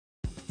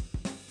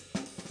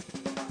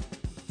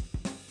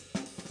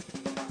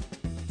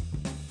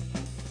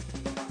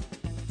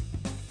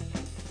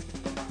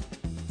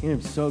I'm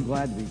so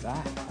glad to be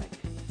back.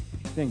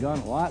 Been gone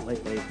a lot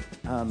lately.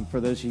 For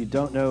those of you who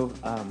don't know,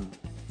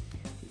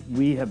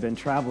 we have been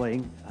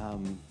traveling,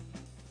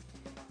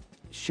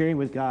 sharing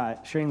with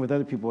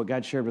other people what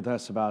God shared with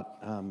us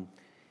about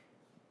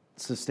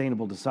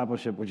sustainable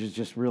discipleship, which is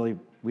just really,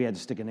 we had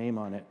to stick a name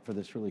on it for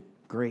this really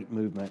great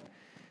movement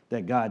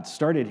that God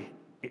started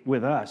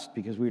with us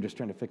because we were just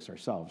trying to fix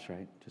ourselves,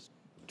 right? Just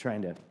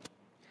trying to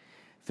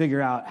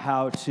figure out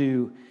how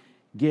to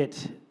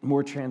get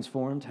more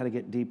transformed, how to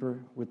get deeper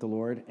with the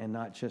Lord and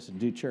not just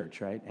do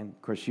church, right? And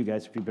of course, you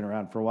guys, if you've been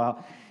around for a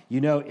while, you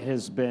know it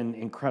has been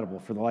incredible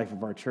for the life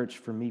of our church,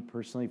 for me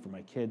personally, for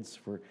my kids,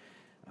 for,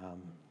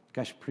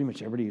 pretty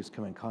much everybody who's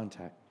come in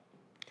contact.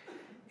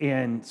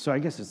 And so I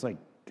guess it's like,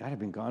 God, I've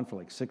been gone for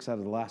like 6 out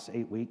of the last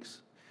 8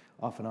 weeks,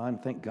 off and on.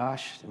 Thank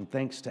gosh, and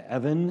thanks to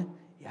Evan,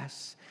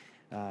 yes,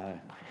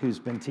 who's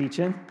been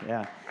teaching,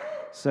 yeah.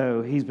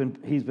 So he's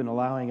been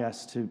allowing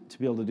us to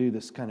be able to do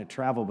this kind of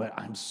travel, but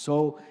I'm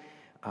so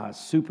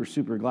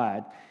super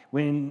glad.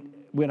 When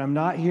I'm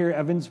not here,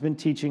 Evan's been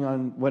teaching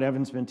on what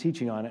Evan's been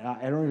teaching on.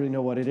 I don't really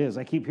know what it is.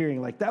 I keep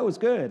hearing like, that was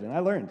good, and I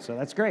learned, so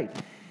that's great.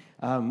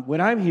 When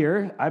I'm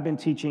here, I've been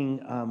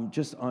teaching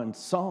just on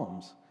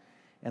Psalms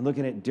and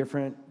looking at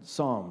different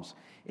Psalms.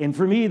 And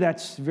for me,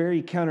 that's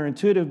very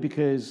counterintuitive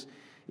because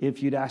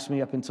if you'd asked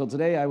me up until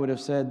today, I would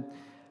have said,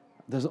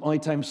 the only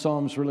time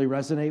Psalms really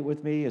resonate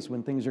with me is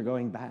when things are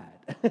going bad.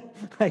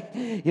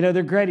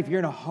 They're great if you're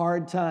in a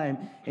hard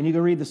time and you go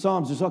read the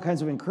Psalms. There's all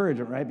kinds of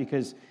encouragement, right?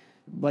 Because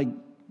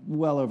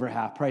well over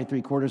half,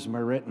 probably 3/4 of them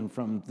are written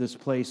from this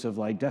place of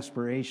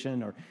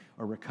desperation or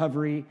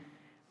recovery.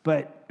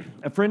 But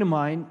a friend of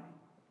mine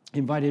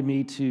invited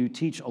me to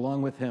teach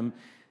along with him,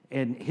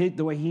 and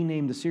the way he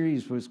named the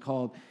series was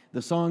called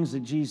The Songs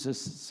That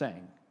Jesus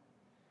Sang.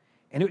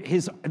 And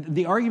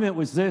the argument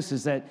was this,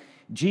 is that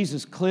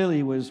Jesus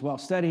clearly was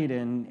well-studied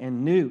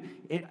and knew.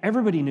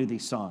 Everybody knew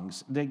these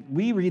songs.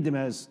 We read them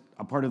as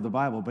a part of the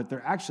Bible, but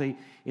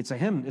it's a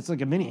hymn. It's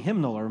like a mini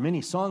hymnal or a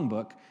mini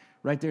songbook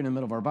right there in the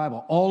middle of our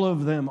Bible. All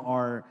of them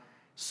are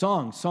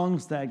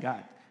songs that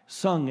got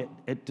sung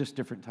at just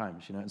different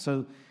times. And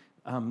so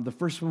the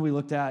first one we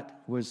looked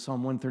at was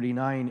Psalm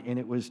 139, and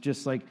it was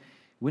just like,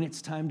 when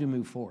it's time to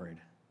move forward.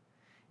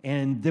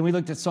 And then we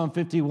looked at Psalm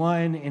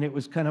 51, and it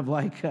was kind of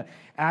like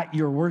at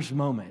your worst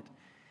moment.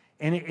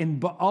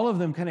 And all of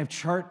them kind of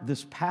chart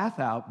this path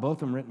out, both of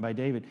them written by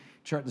David,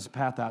 chart this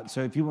path out.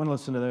 So if you want to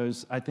listen to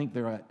those, I think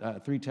they're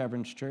at Three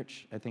Taverns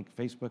Church. I think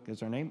Facebook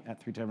is our name,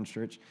 at Three Taverns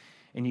Church,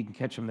 and you can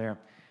catch them there.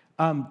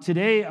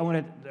 Today,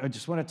 I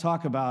just want to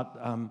talk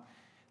about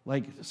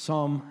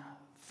Psalm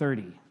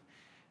 30.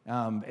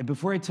 And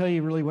before I tell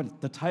you really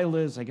what the title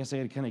is, I guess I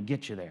got to kind of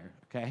get you there,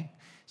 okay?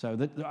 So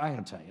I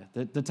got to tell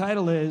you, the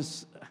title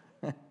is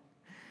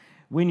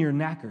When You're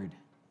Knackered.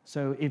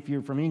 So if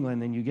you're from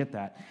England, then you get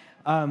that.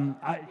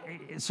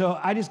 So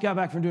I just got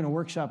back from doing a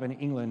workshop in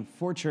England,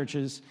 4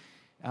 churches.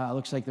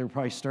 Looks like they'll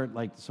probably start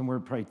somewhere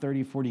probably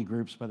 30, 40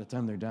 groups by the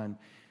time they're done.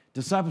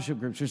 Discipleship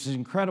groups, which is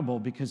incredible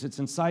because it's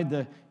inside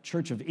the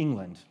Church of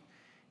England.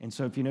 And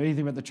so if you know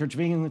anything about the Church of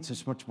England, it's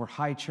just much more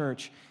high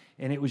church.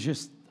 And it was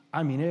just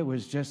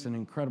an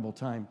incredible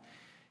time.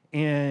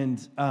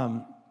 And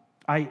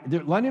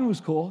London was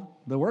cool.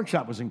 The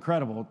workshop was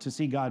incredible to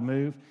see God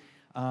move.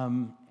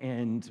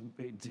 And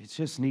it's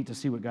just neat to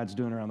see what God's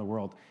doing around the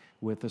world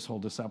with this whole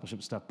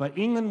discipleship stuff. But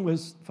England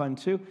was fun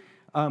too.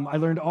 I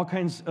learned all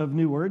kinds of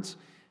new words,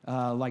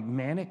 like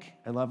manic.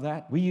 I love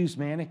that. We use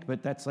manic,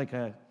 but that's like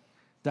a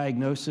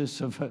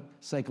diagnosis of a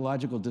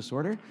psychological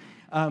disorder.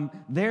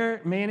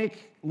 Their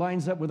manic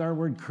lines up with our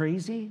word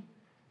crazy,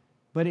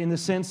 but in the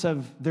sense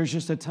of there's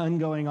just a ton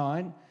going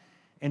on.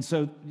 And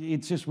so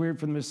it's just weird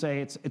for them to say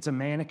it's a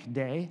manic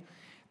day.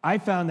 I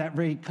found that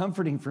very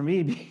comforting for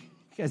me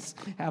because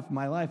half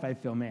my life I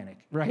feel manic,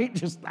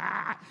 right?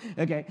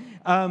 Okay.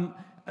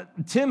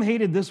 Tim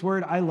hated this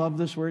word. I love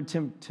this word.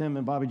 Tim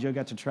and Bobby Joe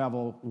got to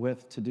travel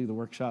with to do the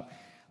workshop.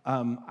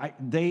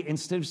 They,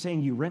 instead of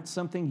saying you rent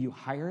something, you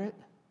hire it.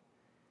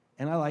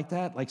 And I like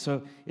that.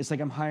 So it's like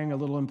I'm hiring a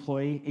little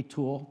employee, a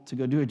tool, to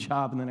go do a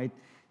job, and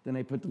then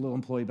I put the little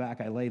employee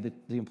back. I lay the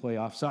employee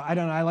off. So I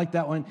don't know. I like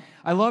that one.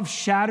 I love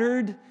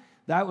shattered.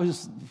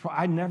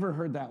 I never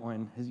heard that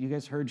one. Have you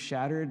guys heard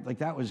shattered?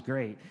 That was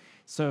great.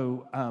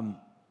 So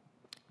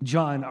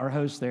John, our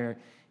host there,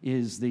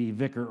 is the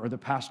vicar or the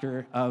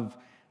pastor of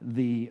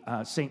the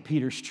St.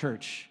 Peter's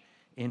Church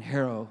in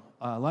Harrow,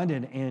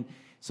 London. And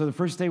so the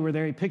first day we're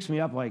there, he picks me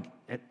up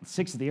at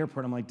 6 at the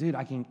airport. I'm like, dude,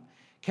 I can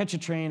catch a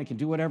train. I can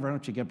do whatever. Why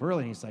don't you get up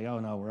early? And he's like, oh,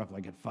 no, we're up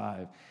at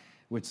 5.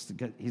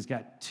 He's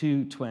got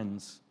 2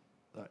 twins.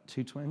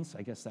 2 twins?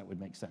 I guess that would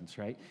make sense,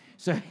 right?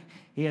 So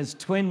he has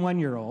twin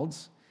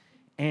 1-year-olds,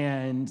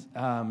 and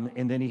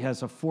then he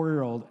has a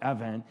 4-year-old,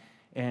 Evan,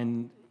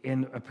 and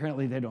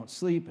apparently they don't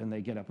sleep, and they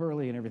get up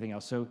early and everything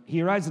else. So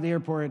he arrives at the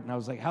airport, and I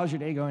was like, how's your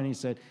day going? And he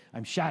said,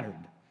 I'm shattered.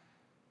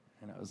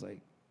 And I was like,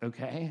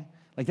 okay.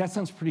 That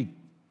sounds pretty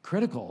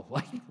critical,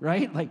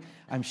 right?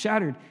 I'm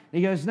shattered. And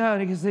he goes, no.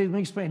 And he goes, let me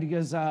explain. He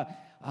goes,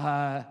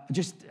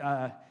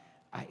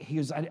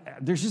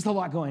 there's just a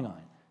lot going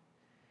on.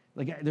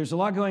 Like, there's a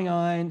lot going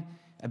on.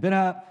 I've been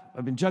up.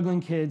 I've been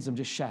juggling kids. I'm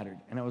just shattered.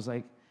 And I was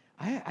like,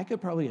 I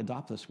could probably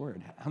adopt this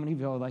word. How many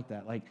of y'all are like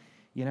that? Like,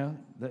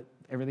 that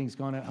everything's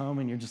going at home,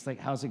 and you're just like,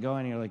 how's it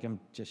going? And you're like,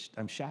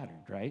 I'm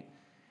shattered, right?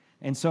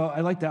 And so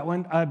I like that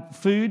one.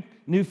 Food,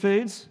 new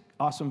foods,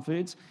 awesome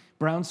foods.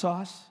 Brown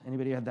sauce.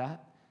 Anybody had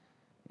that?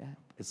 Yeah,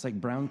 it's like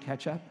brown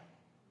ketchup.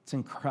 It's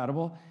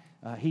incredible.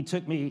 He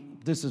took me,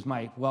 this is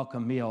my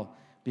welcome meal,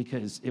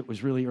 because it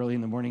was really early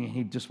in the morning and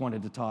he just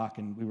wanted to talk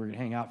and we were going to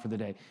hang out for the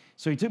day.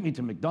 So he took me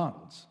to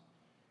McDonald's.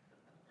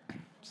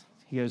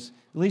 He goes,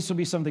 at least it'll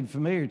be something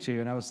familiar to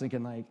you. And I was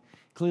thinking, like,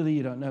 clearly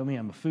you don't know me.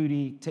 I'm a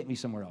foodie. Take me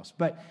somewhere else.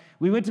 But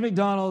we went to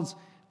McDonald's.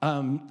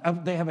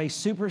 They have a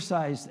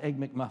supersized Egg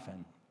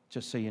McMuffin,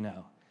 just so you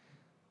know.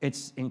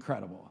 It's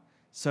incredible.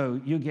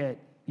 So you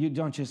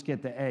don't just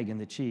get the egg and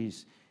the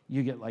cheese.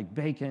 You get like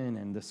bacon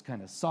and this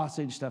kind of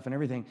sausage stuff and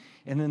everything.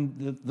 And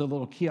then the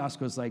little kiosk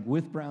was like,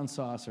 with brown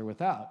sauce or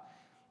without.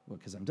 Well,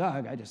 because I'm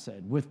Doug, I just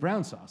said, with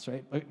brown sauce,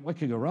 right? What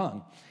could go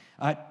wrong?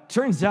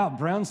 Turns out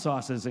brown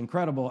sauce is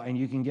incredible, and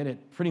you can get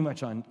it pretty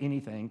much on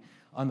anything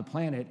on the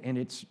planet, and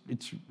it's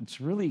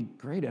really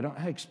great. I don't know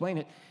how to explain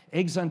it.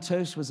 Eggs on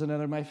toast was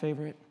another of my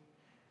favorite.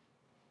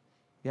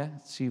 Yeah,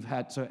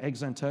 so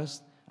eggs on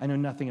toast. I know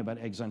nothing about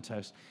eggs on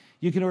toast.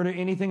 You can order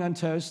anything on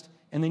toast,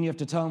 and then you have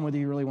to tell them whether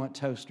you really want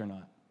toast or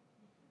not.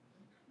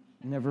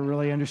 Never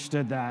really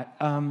understood that.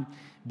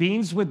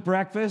 Beans with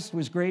breakfast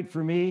was great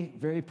for me.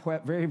 Very,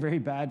 very, very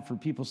bad for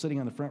people sitting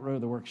on the front row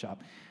of the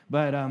workshop.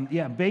 But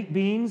baked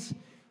beans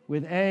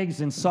with eggs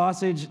and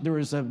sausage. There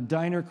was a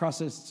diner across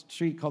the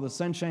street called the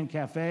Sunshine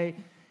Cafe.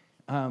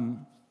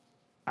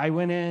 I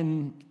went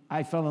in.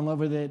 I fell in love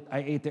with it. I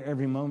ate there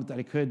every moment that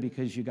I could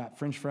because you got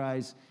French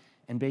fries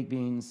and baked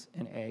beans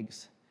and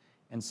eggs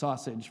and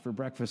sausage for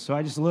breakfast. So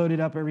I just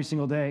loaded up every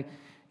single day.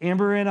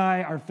 Amber and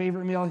I, our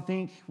favorite meal, I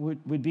think,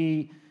 would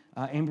be...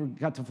 Amber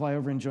got to fly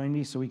over and join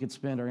me so we could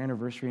spend our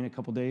anniversary in a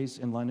couple days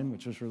in London,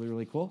 which was really,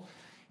 really cool.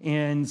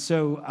 And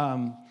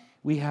so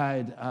we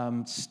had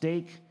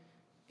steak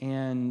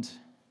and...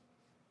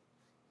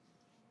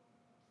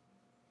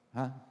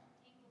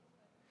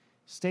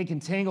 Steak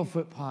and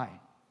Tanglefoot pie.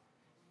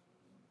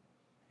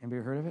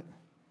 Anybody heard of it?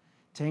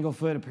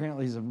 Tanglefoot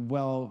apparently is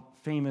a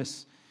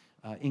famous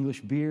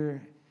English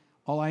beer.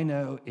 All I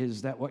know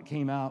is that what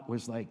came out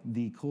was like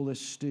the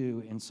coolest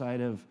stew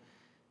inside of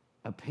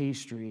a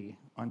pastry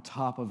on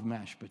top of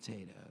mashed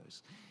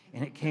potatoes.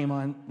 And it came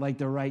on like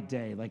the right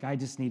day. Like I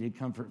just needed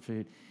comfort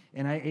food.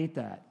 And I ate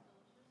that.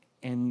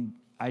 And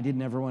I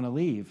didn't ever want to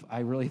leave. I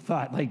really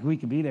thought like we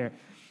could be there.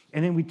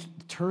 And then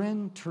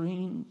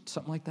terrine,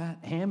 something like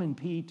that, ham and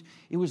peat.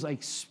 It was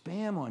like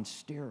Spam on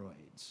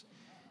steroids.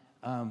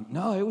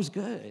 No, it was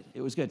good.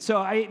 It was good. So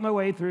I ate my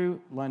way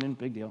through London,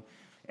 big deal.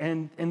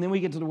 And then we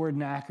get to the word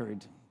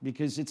knackered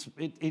because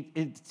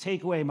it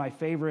take away my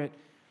favorite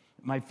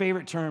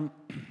term.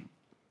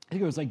 I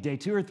think it was like day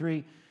 2 or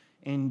 3,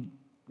 and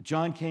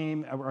John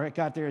came, or I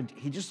got there, and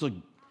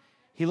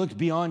he looked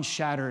beyond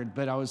shattered,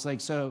 but I was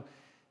like, so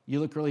you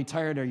look really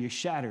tired, are you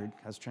shattered?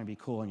 I was trying to be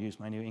cool and use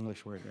my new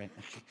English word, right?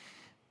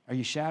 Are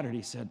you shattered?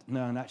 He said,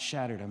 no, not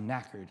shattered, I'm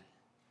knackered.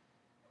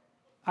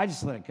 I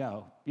just let it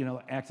go,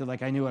 acted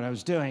like I knew what I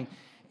was doing.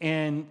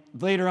 And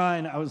later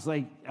on, I was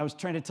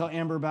trying to tell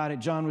Amber about it.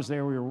 John was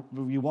there,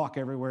 we walk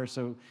everywhere,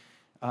 so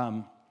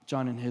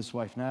John and his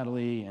wife,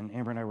 Natalie, and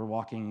Amber and I were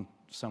walking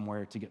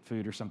somewhere to get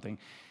food or something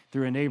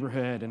through a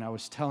neighborhood, and I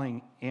was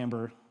telling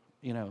Amber,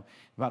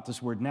 about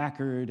this word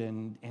knackered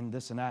and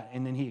this and that,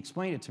 and then he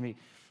explained it to me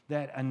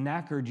that a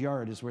knackered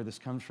yard is where this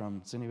comes from.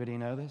 Does anybody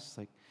know this?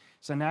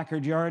 So a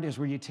knackered yard is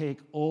where you take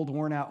old,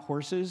 worn-out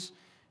horses,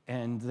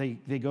 and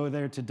they go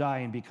there to die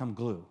and become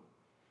glue.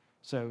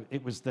 So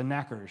it was the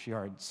knacker's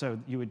yard. So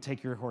you would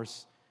take your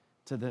horse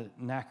to the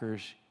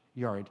knacker's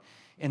yard.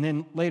 And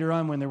then later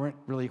on, when there weren't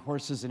really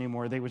horses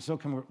anymore, they would still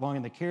come along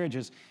in the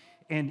carriages.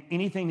 And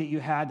anything that you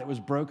had that was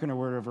broken or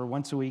whatever,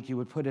 once a week you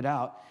would put it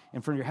out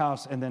in front of your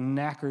house, and then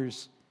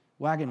knacker's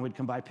wagon would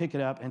come by, pick it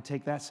up, and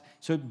take that.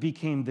 So it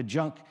became the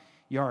junk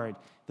yard.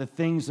 The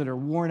things that are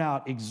worn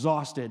out,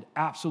 exhausted,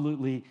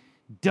 absolutely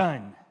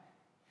done.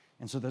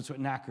 And so that's what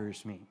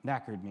knackered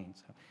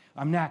means. So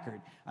I'm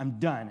knackered. I'm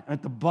done. I'm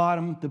at the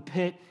bottom, the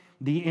pit,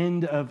 the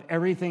end of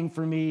everything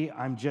for me.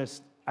 I'm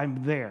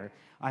there.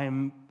 I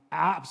am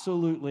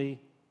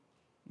absolutely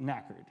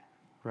knackered,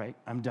 right?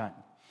 I'm done.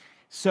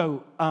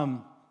 So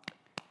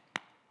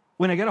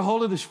when I got a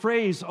hold of this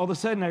phrase, all of a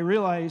sudden I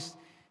realized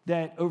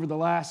that over the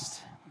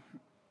last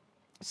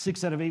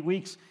 6 out of 8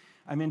 weeks,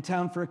 I'm in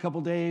town for a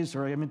couple days,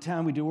 or I'm in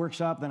town, we do a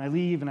workshop, then I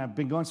leave, and I've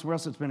been going somewhere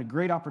else. It's been a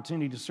great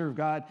opportunity to serve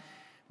God,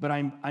 but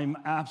I'm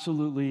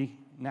absolutely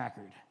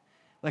knackered.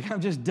 Like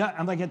I'm just done.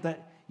 I'm like at the,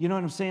 you know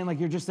what I'm saying? Like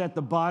you're just at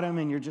the bottom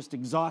and you're just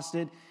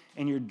exhausted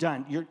and you're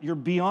done. You're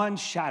beyond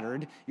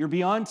shattered. You're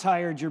beyond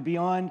tired. You're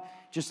beyond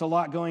just a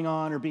lot going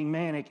on or being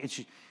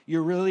manic.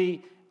 You're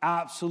really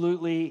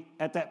absolutely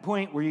at that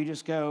point where you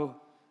just go,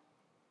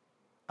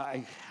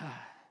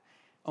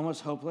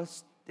 almost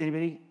hopeless.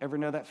 Anybody ever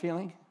know that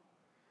feeling?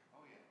 Oh,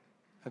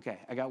 yeah. Okay,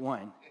 I got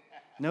one.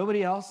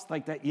 Nobody else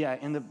like that? Yeah,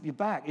 in the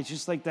back. It's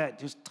just like that,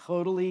 just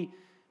totally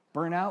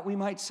burnout, we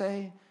might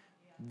say.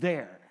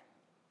 There.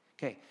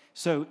 Okay,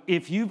 so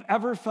if you've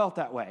ever felt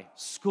that way,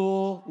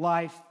 school,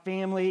 life,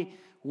 family,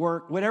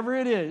 work, whatever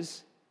it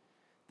is,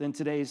 then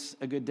today's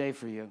a good day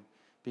for you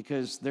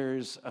because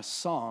there's a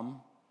psalm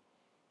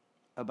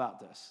about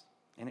this,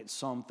 and it's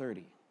Psalm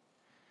 30.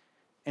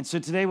 And so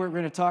today what we're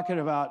going to talk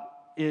about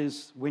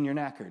is when you're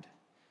knackered.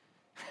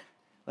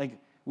 Like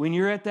when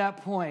you're at that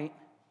point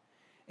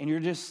and you're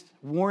just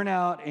worn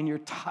out and you're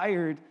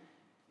tired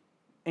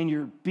and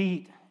you're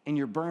beat and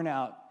you're burnt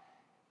out,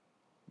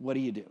 what do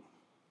you do?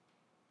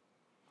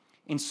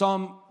 In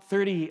Psalm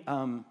 30,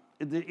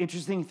 the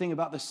interesting thing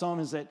about this psalm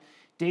is that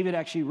David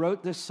actually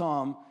wrote this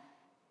psalm.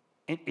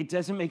 It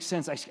doesn't make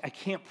sense. I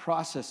can't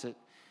process it.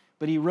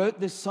 But he wrote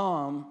this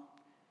song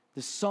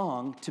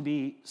to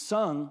be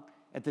sung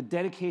at the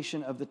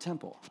dedication of the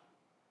temple.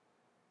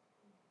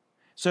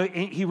 So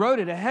he wrote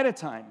it ahead of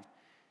time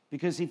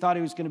because he thought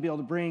he was going to be able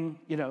to bring,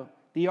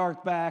 the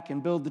ark back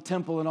and build the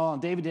temple and all.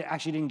 And David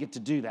actually didn't get to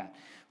do that.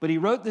 But he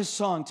wrote this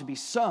song to be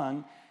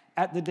sung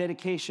at the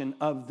dedication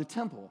of the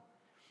temple.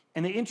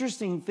 And the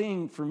interesting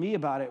thing for me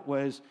about it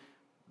was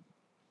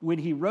when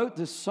he wrote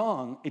this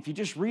song, if you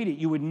just read it,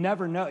 you would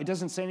never know. It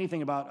doesn't say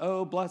anything about,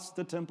 oh, bless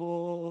the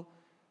temple.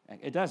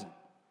 It doesn't.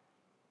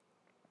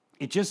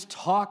 It just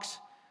talks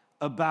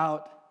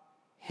about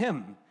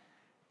him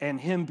and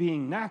him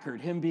being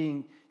knackered, him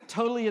being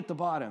totally at the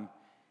bottom,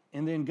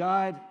 and then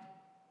God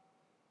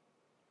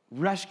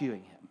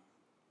rescuing him.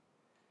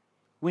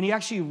 When he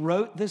actually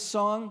wrote this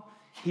song,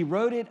 he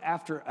wrote it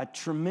after a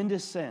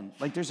tremendous sin.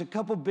 Like there's a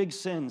couple big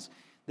sins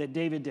that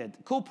David did.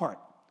 The cool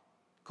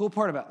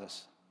part about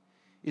this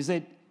is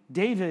that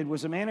David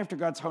was a man after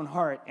God's own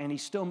heart, and he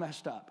still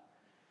messed up.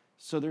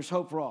 So there's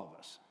hope for all of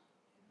us.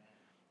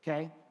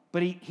 Okay?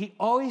 But he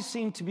always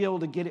seemed to be able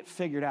to get it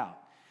figured out.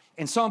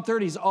 And Psalm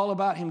 30 is all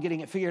about him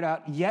getting it figured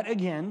out yet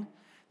again.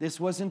 This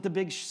wasn't the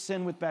big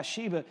sin with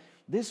Bathsheba.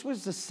 This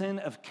was the sin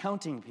of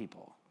counting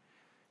people.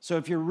 So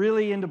if you're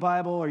really into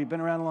Bible or you've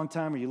been around a long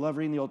time or you love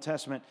reading the Old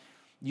Testament,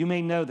 you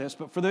may know this.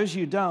 But for those of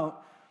you who don't,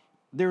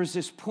 there was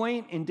this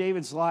point in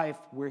David's life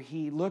where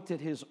he looked at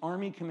his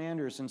army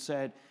commanders and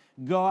said,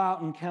 go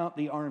out and count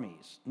the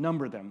armies.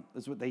 Number them.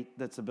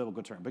 That's the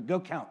biblical term. But go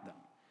count them.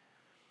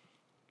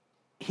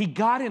 He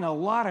got in a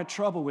lot of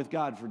trouble with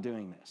God for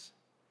doing this.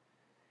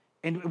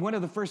 And one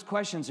of the first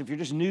questions, if you're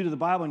just new to the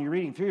Bible and you're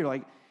reading through, you're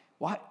like,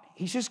 why?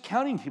 He's just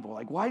counting people.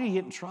 Like, why did he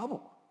get in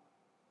trouble?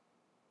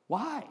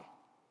 Why?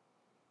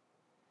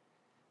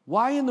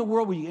 Why in the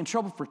world were you in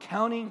trouble for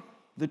counting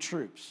the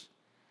troops?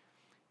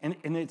 And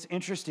it's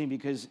interesting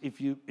because if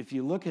you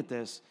look at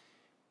this,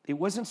 it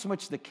wasn't so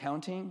much the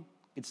counting,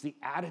 it's the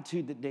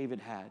attitude that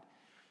David had.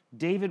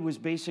 David was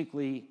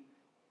basically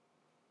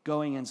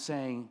going and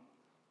saying,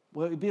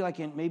 well, it'd be like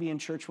maybe in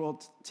church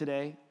world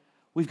today,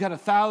 we've got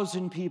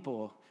 1,000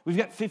 people. We've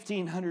got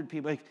 1,500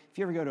 people. Like, if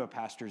you ever go to a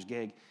pastor's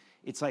gig,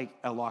 it's like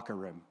a locker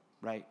room,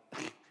 right?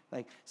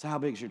 Like, so how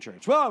big is your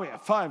church? Well, we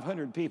have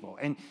 500 people.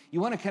 And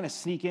you want to kind of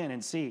sneak in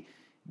and see,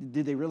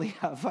 did they really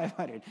have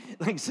 500?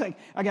 Like, it's like,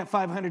 I got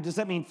 500. Does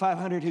that mean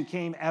 500 who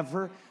came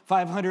ever?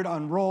 500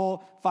 on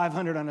roll,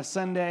 500 on a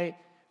Sunday,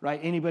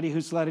 right? Anybody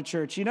who's led a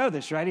church, you know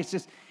this, right? It's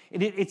just,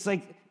 it's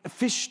like a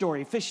fish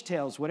story, fish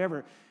tales,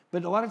 whatever.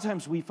 But a lot of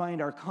times we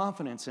find our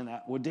confidence in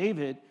that. Well,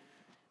 David,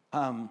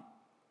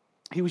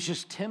 he was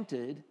just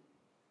tempted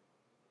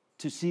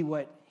to see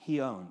what he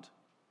owned.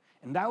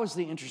 And that was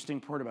the interesting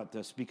part about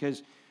this,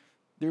 because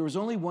there was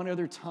only one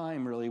other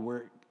time, really,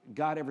 where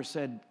God ever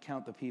said,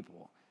 count the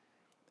people.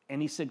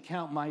 And he said,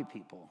 count my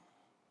people.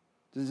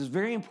 This is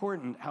very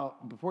important, how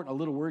important a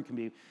little word can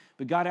be.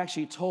 But God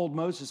actually told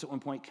Moses at one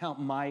point, count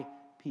my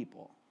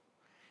people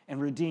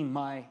and redeem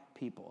my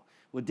people.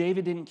 Well,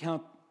 David didn't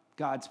count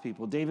God's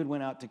people. David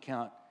went out to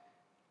count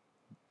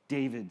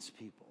David's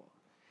people.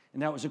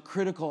 And that was a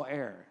critical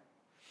error.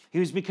 He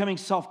was becoming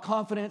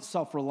self-confident,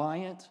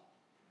 self-reliant.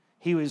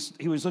 He was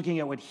looking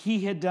at what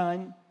he had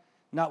done,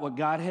 not what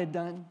God had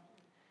done.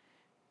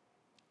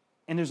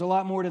 And there's a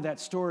lot more to that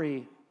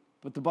story,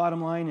 but the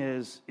bottom line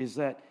is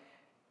that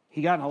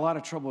he got in a lot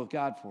of trouble with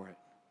God for it.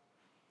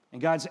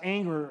 And God's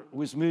anger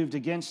was moved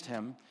against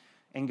him.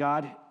 And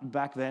God,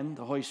 back then,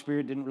 the Holy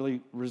Spirit didn't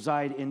really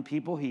reside in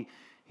people. He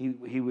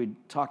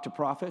would talk to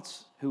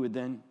prophets who would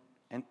then,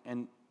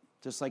 and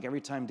just like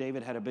every time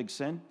David had a big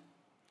sin,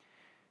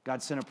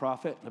 God sent a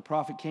prophet. The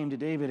prophet came to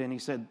David and he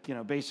said,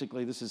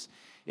 basically this is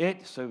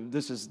it. So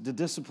this is the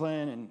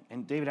discipline.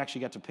 And David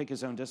actually got to pick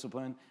his own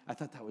discipline. I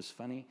thought that was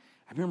funny.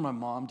 I remember my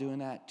mom doing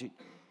that. You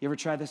ever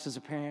try this as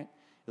a parent?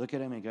 You look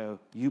at him and go,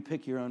 you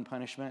pick your own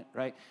punishment,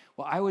 right?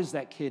 Well, I was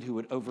that kid who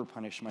would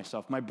over-punish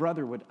myself. My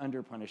brother would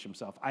under-punish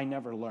himself. I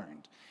never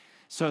learned.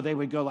 So they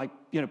would go like,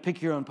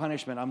 pick your own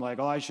punishment. I'm like,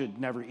 I should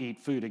never eat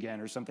food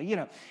again or something,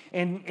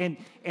 And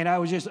I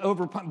was just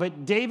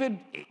but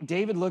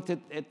David looked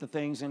at the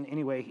things, and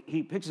anyway,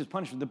 he picks his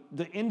punishment.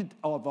 The end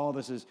of all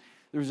this is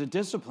there was a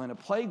discipline. A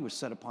plague was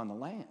set upon the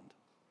land.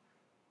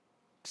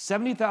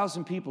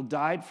 70,000 people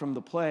died from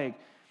the plague,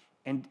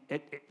 And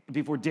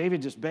before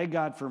David just begged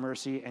God for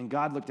mercy, and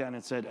God looked down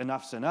and said,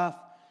 enough's enough,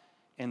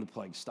 and the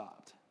plague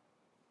stopped.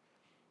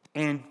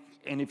 And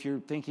if you're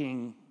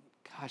thinking,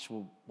 gosh,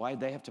 well, why did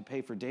they have to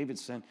pay for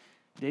David's sin?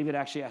 David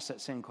actually asked that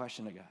same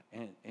question to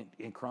God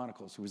in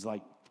Chronicles. He was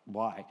like,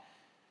 why?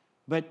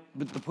 But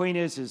the point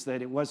is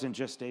that it wasn't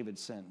just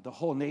David's sin. The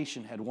whole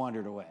nation had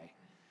wandered away.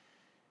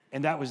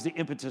 And that was the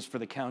impetus for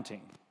the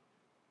counting.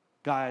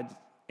 God's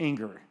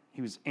anger.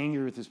 He was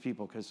angry with his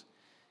people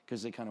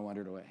because they kind of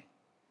wandered away.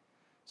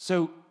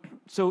 So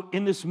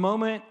in this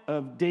moment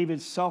of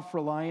David's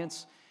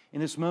self-reliance, in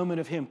this moment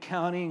of him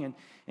counting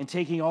and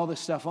taking all this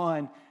stuff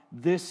on,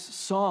 this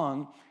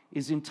song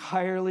is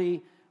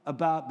entirely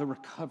about the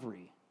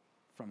recovery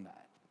from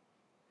that.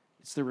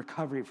 It's the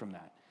recovery from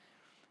that.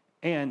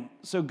 And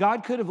so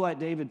God could have let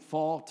David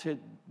fall to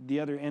the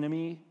other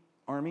enemy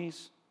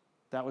armies.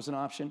 That was an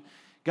option.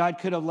 God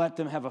could have let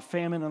them have a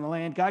famine on the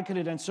land. God could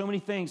have done so many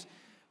things,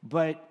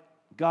 but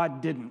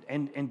God didn't.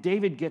 And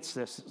David gets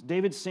this.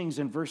 David sings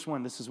in verse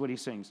 1, this is what he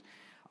sings.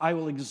 I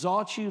will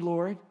exalt you,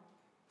 Lord,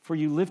 for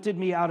you lifted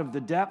me out of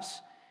the depths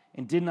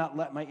and did not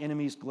let my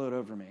enemies gloat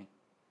over me.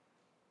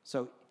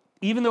 So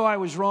even though I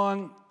was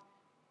wrong,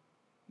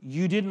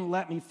 you didn't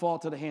let me fall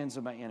to the hands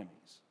of my enemies.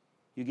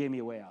 You gave me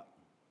a way out.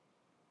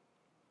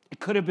 It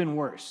could have been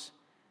worse.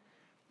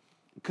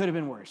 It could have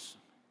been worse.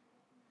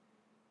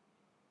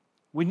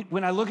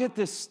 When I look at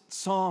this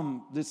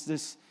psalm,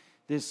 it's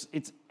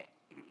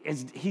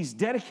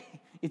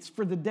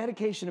for the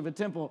dedication of a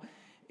temple.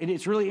 And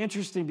it's really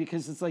interesting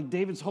because it's like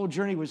David's whole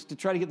journey was to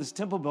try to get this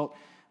temple built.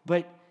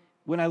 But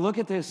when I look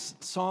at this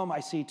psalm,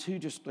 I see two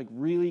just like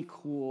really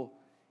cool,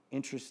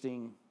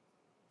 interesting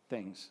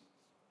things.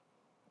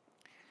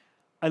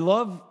 I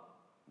love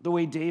the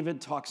way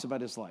David talks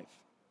about his life.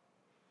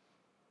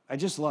 I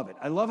just love it.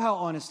 I love how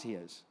honest he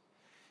is.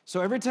 So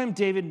every time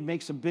David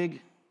makes a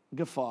big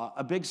guffaw,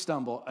 a big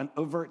stumble, an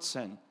overt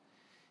sin,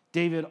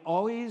 David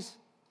always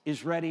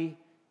is ready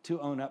to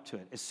own up to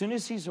it. As soon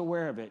as he's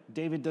aware of it,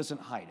 David doesn't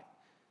hide it.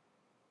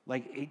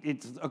 Like,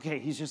 it's okay,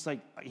 he's just like,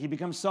 he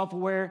becomes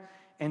self-aware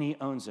and he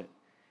owns it.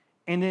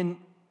 And then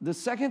the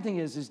second thing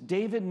is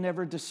David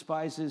never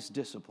despises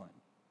discipline.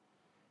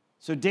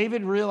 So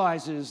David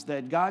realizes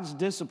that God's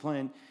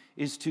discipline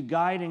is to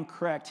guide and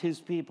correct his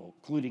people,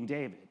 including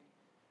David.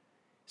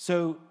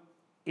 So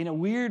in a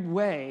weird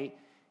way,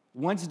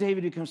 once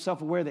David becomes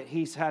self-aware that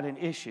he's had an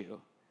issue,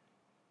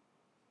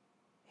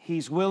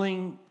 he's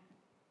willing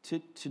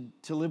to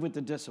live with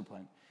the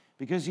discipline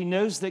because he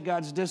knows that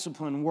God's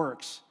discipline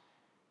works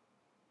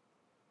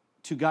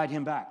to guide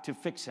him back, to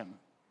fix him.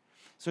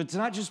 So it's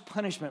not just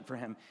punishment for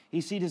him.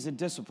 He sees it as a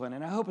discipline.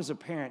 And I hope as a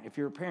parent, if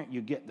you're a parent,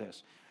 you get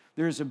this.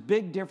 There's a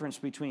big difference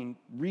between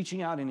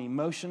reaching out in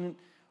emotion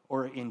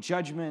or in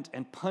judgment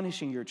and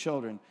punishing your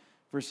children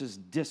versus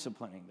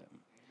disciplining them.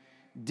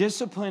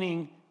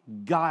 Disciplining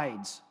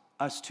guides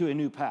us to a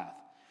new path.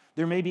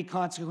 There may be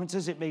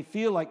consequences. It may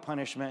feel like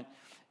punishment,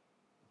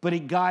 but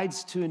it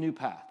guides to a new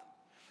path.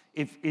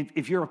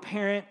 If you're a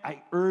parent,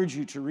 I urge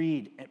you to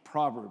read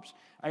Proverbs.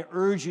 I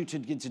urge you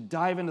to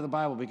dive into the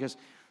Bible because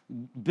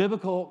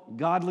biblical,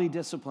 godly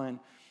discipline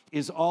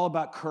is all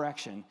about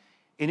correction.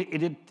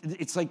 And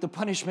it's like the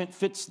punishment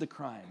fits the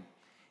crime.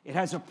 It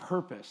has a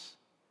purpose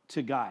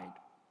to guide.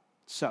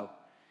 So,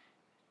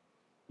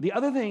 the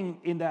other thing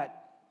in that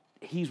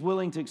he's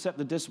willing to accept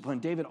the discipline,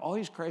 David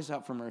always cries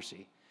out for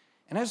mercy.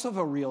 And I just love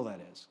how real that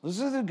is. This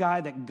is a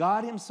guy that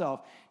God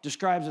himself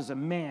describes as a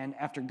man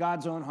after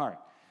God's own heart.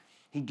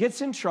 He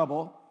gets in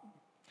trouble,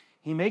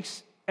 he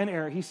makes an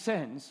error, he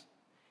sins,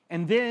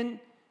 and then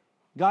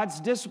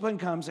God's discipline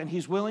comes and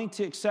he's willing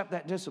to accept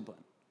that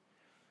discipline.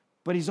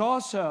 But he's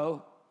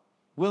also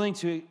willing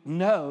to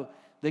know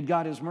that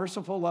God is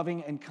merciful,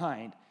 loving, and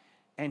kind.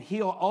 And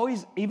he'll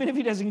always, even if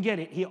he doesn't get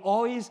it, he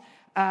always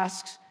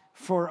asks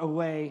for a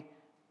way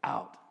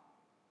out.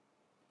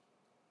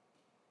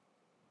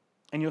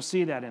 And you'll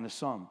see that in the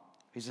psalm.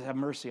 He says, have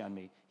mercy on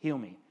me, heal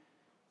me.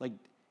 Like,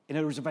 in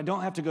other words, if I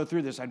don't have to go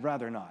through this, I'd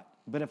rather not.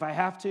 But if I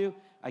have to,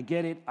 I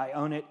get it, I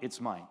own it, it's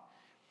mine.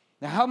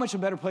 Now, how much a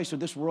better place would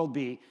this world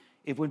be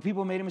if when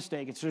people made a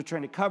mistake, instead of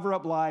trying to cover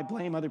up, lie,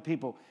 blame other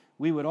people,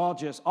 we would all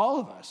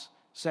of us,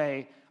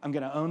 say, I'm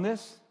going to own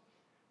this.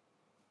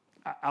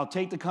 I'll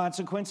take the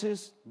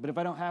consequences, but if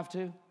I don't have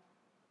to.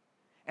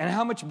 And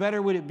how much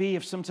better would it be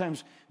if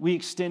sometimes we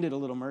extended a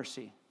little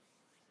mercy?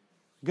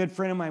 A good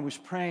friend of mine was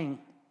praying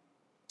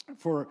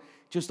for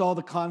just all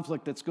the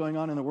conflict that's going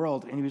on in the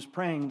world, and he was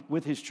praying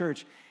with his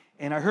church,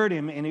 and I heard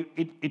him, and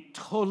it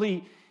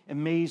totally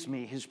amazed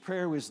me. His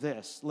prayer was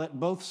this: let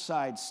both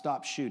sides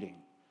stop shooting.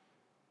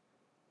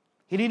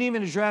 He didn't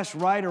even address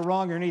right or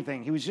wrong or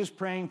anything. He was just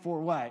praying for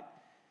what?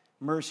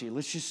 Mercy.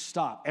 Let's just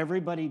stop.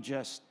 Everybody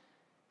just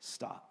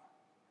stop.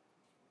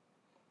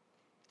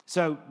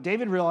 So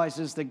David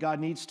realizes that God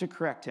needs to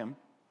correct him,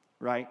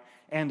 right?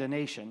 And a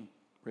nation,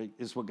 right,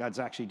 is what God's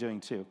actually doing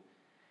too.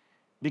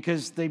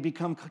 Because they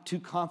become too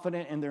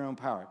confident in their own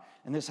power.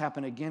 And this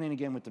happened again and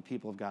again with the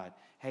people of God.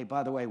 Hey,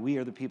 by the way, we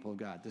are the people of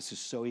God. This is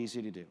so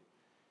easy to do.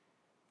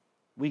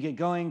 We get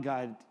going,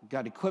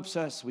 God equips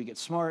us, we get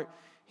smart,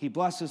 he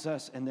blesses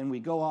us, and then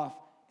we go off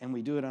and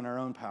we do it on our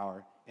own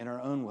power, in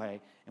our own way,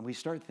 and we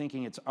start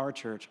thinking it's our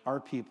church, our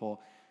people,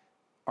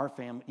 our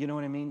family. You know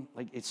what I mean?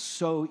 Like, it's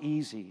so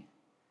easy.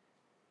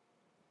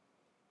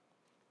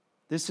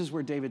 This is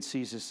where David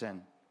sees his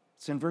sin.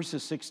 It's in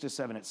verses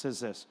 6-7. It says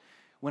this: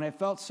 "When I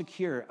felt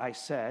secure, I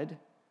said,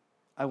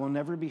 I will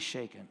never be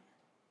shaken.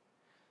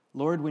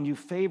 Lord, when you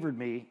favored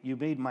me, you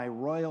made my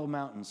royal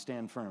mountain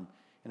stand firm,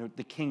 and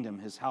the kingdom,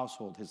 his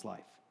household, his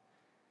life.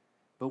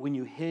 But when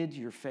you hid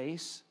your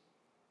face,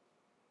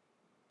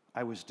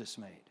 I was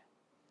dismayed."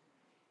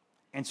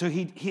 And so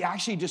he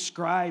actually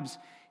describes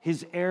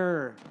his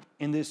error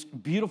in this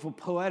beautiful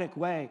poetic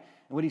way.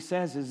 And what he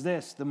says is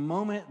this: the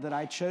moment that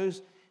I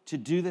chose to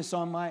do this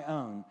on my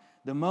own,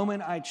 the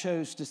moment I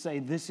chose to say,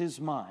 this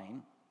is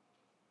mine,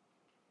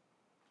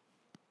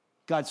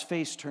 God's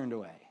face turned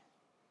away.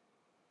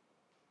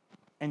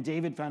 And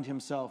David found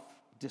himself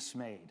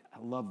dismayed. I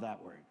love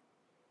that word.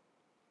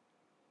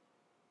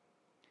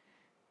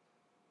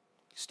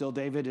 Still,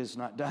 David is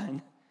not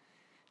done.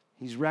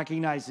 He's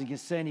recognizing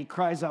his sin. He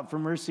cries out for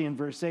mercy in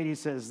verse 8. He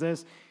says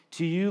this: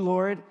 "To you,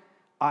 Lord,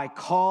 I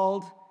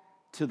called.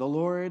 To the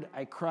Lord,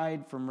 I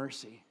cried for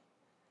mercy."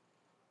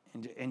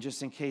 And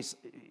just in case,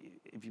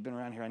 if you've been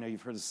around here, I know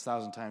you've heard this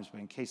 1,000 times, but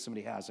in case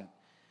somebody hasn't,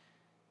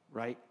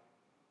 right?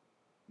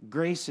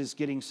 Grace is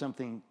getting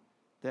something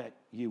that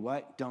you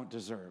what? Don't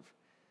deserve.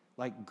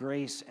 Like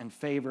grace and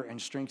favor and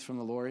strength from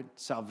the Lord,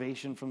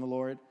 salvation from the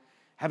Lord,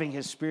 having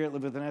his Spirit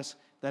live within us,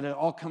 that it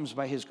all comes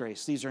by his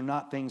grace. These are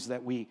not things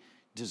that we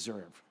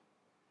deserve.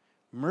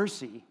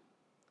 Mercy,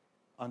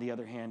 on the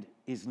other hand,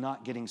 is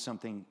not getting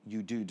something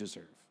you do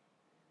deserve.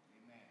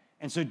 Amen.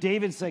 And so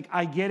David's like,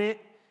 I get it,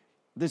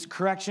 this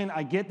correction,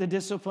 I get the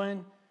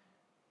discipline,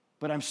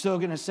 but I'm still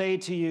going to say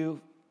to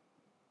you,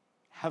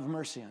 have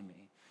mercy on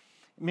me.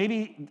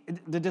 Maybe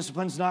the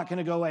discipline's not going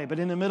to go away, but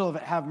in the middle of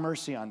it, have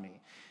mercy on me.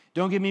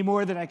 Don't give me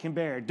more than I can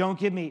bear. Don't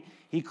give me.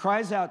 He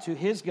cries out to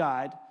his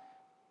God,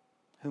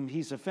 whom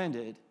he's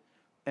offended,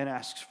 and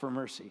asks for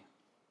mercy.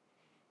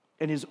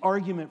 And his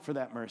argument for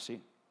that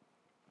mercy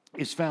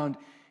is found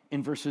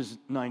in verses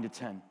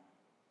 9-10.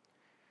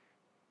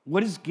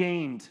 What is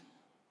gained,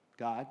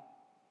 God,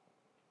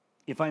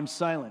 if I'm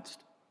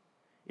silenced,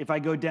 if I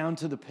go down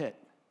to the pit?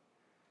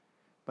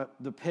 But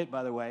the pit,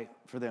 by the way,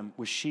 for them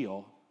was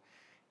Sheol.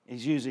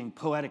 He's using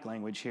poetic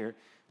language here,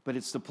 but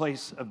it's the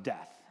place of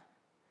death.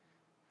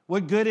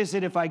 What good is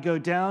it if I go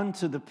down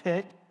to the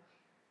pit?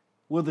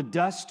 Will the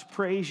dust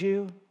praise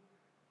you?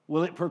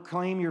 Will it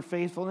proclaim your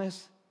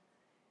faithfulness?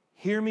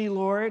 Hear me,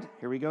 Lord,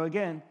 here we go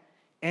again,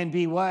 and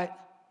be what?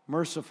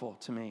 Merciful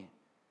to me.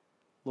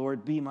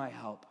 Lord, be my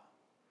help.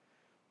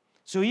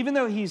 So even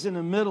though he's in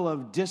the middle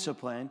of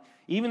discipline,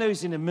 even though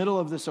he's in the middle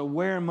of this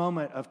aware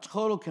moment of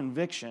total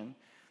conviction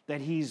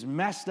that he's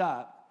messed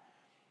up,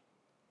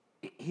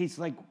 he's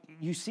like,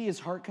 you see his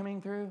heart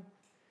coming through?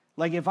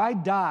 Like, if I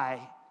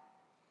die,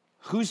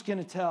 who's going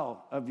to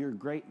tell of your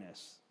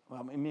greatness?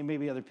 Well,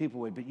 maybe other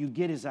people would, but you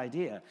get his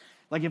idea.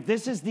 Like, if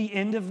this is the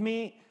end of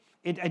me,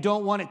 I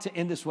don't want it to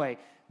end this way.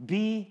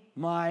 Be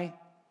my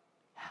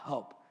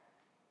help.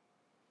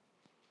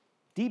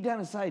 Deep down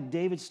inside,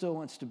 David still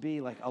wants to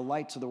be like a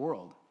light to the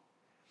world.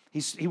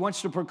 He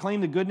wants to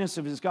proclaim the goodness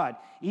of his God.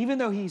 Even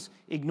though he's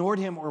ignored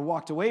him or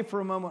walked away for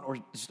a moment or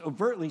just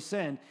overtly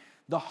sinned,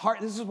 the heart,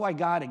 this is why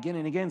God again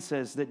and again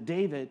says that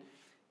David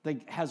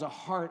has a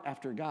heart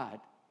after God.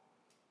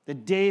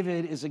 That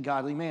David is a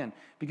godly man.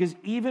 Because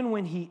even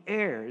when he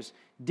errs,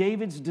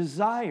 David's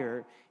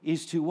desire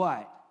is to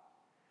what?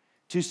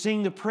 To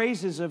sing the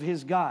praises of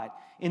his God.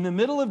 In the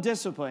middle of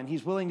discipline,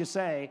 he's willing to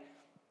say,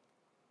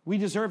 we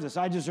deserve this.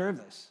 I deserve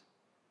this.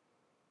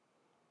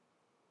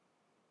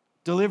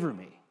 Deliver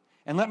me.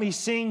 And let me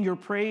sing your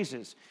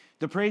praises.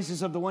 The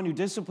praises of the one who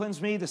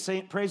disciplines me,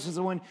 the praises of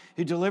the one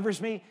who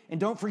delivers me. And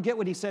don't forget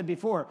what he said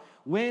before.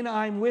 When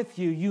I'm with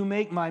you, you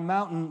make my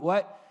mountain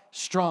what?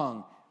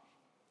 Strong.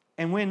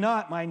 And when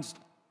not,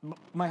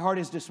 my heart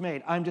is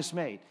dismayed. I'm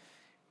dismayed.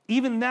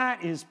 Even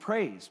that is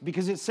praise,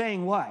 because it's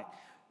saying what?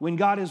 When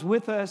God is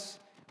with us,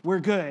 we're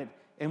good.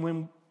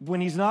 And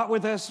when he's not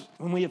with us,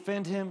 when we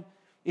offend him,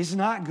 it's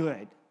not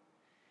good.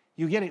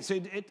 You get it? So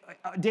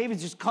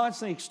David's just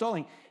constantly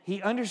extolling.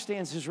 He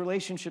understands his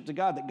relationship to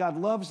God, that God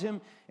loves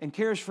him and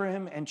cares for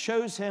him and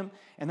chose him,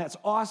 and that's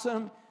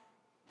awesome.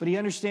 But he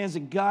understands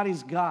that God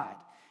is God.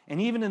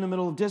 And even in the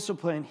middle of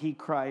discipline, he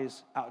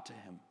cries out to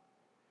him.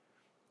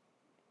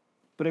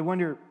 But I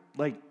wonder,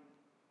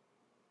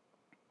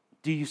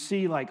 do you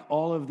see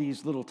all of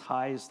these little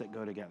ties that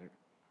go together?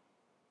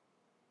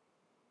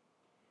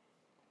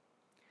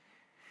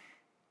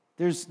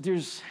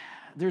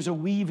 There's a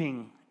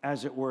weaving,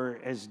 as it were,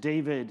 as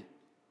David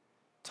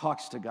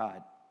talks to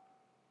God.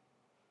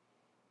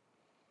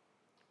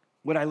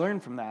 What I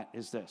learned from that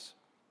is this.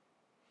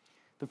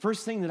 The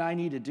first thing that I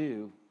need to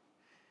do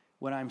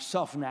when I'm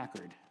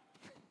self-knackered,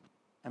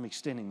 I'm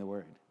extending the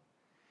word.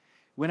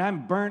 When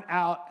I'm burnt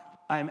out,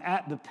 I'm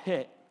at the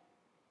pit,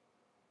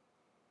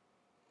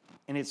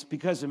 and it's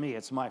because of me,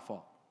 it's my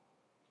fault.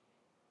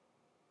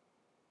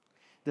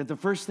 that the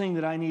first thing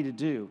that I need to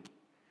do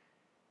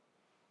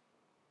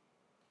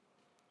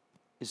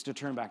is to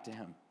turn back to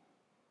him.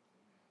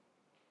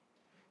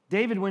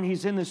 David, when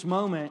he's in this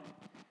moment,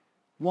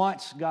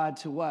 wants God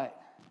to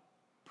what?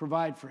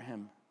 Provide for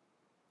him.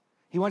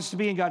 He wants to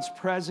be in God's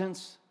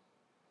presence.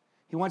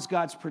 He wants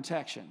God's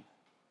protection.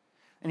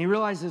 And he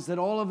realizes that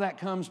all of that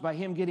comes by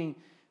him getting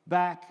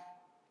back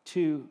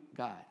to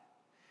God.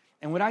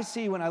 And what I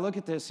see when I look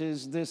at this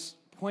is this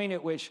point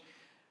at which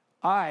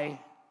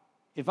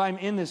if I'm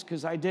in this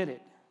because I did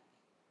it,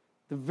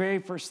 the very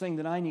first thing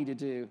that I need to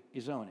do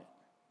is own it.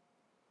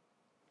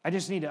 I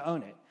just need to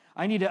own it.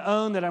 I need to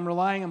own that I'm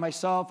relying on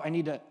myself. I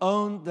need to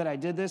own that I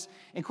did this.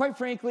 And quite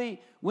frankly,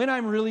 when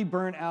I'm really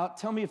burnt out,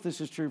 tell me if this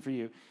is true for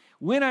you.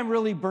 When I'm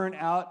really burnt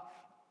out,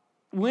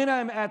 when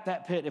I'm at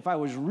that pit, if I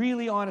was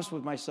really honest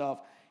with myself,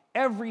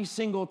 every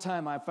single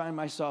time I find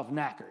myself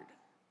knackered,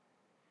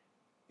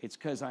 it's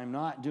because I'm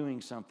not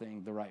doing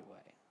something the right way.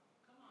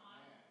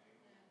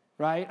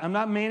 Right? I'm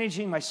not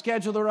managing my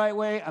schedule the right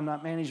way. I'm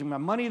not managing my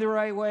money the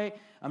right way.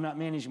 I'm not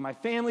managing my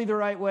family the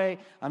right way.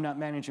 I'm not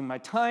managing my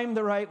time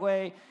the right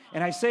way.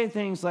 And I say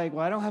things like,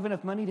 well, I don't have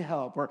enough money to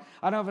help, or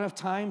I don't have enough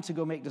time to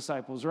go make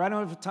disciples, or I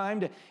don't have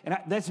time to,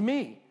 that's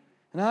me.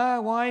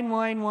 And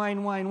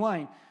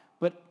whine.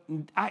 But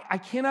I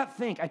cannot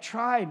think. I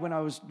tried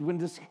when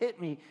this hit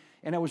me,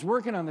 and I was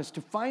working on this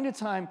to find a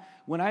time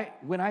when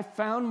I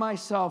found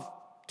myself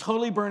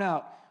totally burnt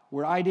out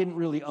where I didn't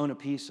really own a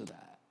piece of that.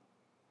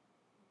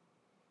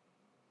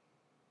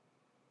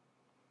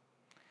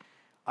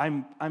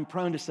 I'm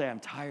prone to say I'm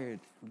tired,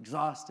 I'm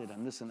exhausted,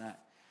 I'm this and that.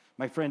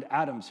 My friend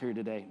Adam's here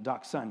today,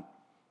 Doc's son,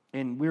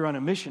 and we were on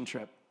a mission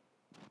trip,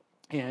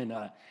 and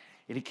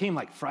it came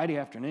like Friday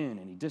afternoon,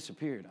 and he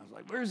disappeared. I was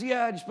like, where's he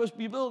at? He's supposed to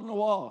be building a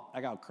wall. I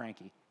got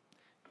cranky.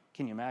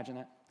 Can you imagine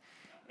that?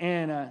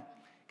 And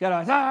got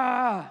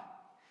out,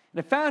 and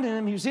I found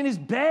him. He was in his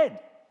bed,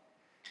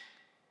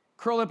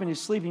 curled up in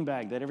his sleeping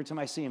bag that every time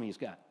I see him, he's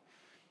got.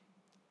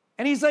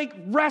 And he's like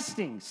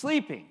resting,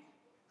 sleeping.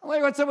 I'm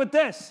like, what's up with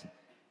this?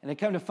 And I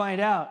come to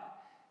find out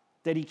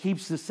that he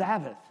keeps the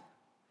Sabbath.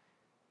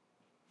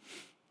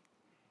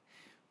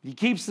 He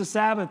keeps the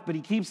Sabbath, but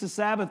he keeps the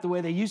Sabbath the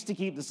way they used to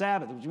keep the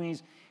Sabbath, which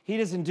means he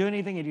doesn't do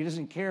anything and he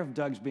doesn't care if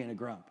Doug's being a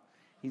grump.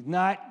 He's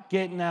not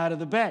getting out of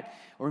the bed.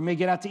 Or he may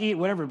get out to eat,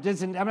 whatever.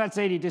 I'm not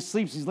saying he just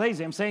sleeps, he's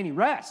lazy. I'm saying he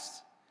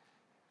rests.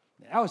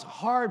 That was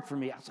hard for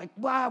me. I was like,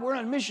 wow, we're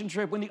on a mission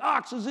trip when the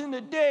ox is in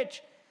the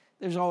ditch.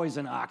 There's always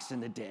an ox in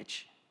the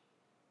ditch.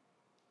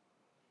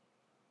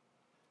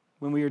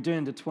 When we were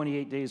doing the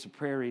 28 days of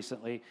prayer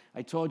recently,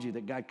 I told you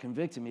that God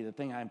convicted me. The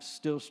thing I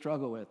still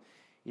struggle with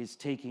is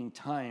taking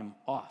time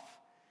off,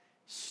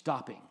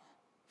 stopping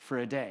for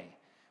a day.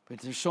 But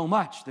there's so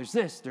much. There's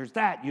this, there's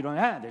that. You don't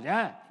have, there's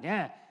that,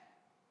 yeah.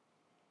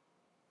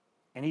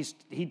 And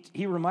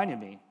he reminded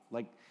me,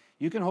 like,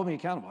 you can hold me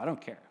accountable. I don't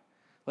care.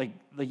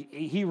 Like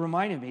he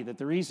reminded me that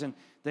the reason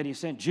that he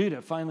sent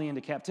Judah finally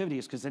into captivity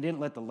is because they didn't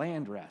let the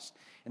land rest.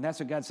 And that's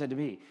what God said to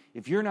me.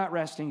 If you're not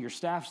resting, your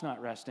staff's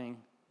not resting,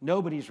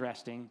 nobody's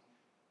resting,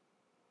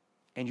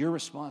 and you're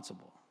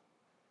responsible.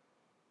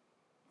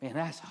 Man,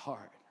 that's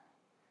hard.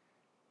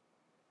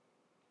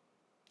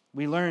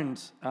 We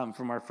learned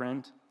from our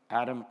friend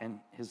Adam and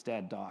his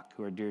dad Doc,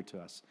 who are dear to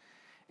us.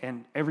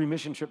 And every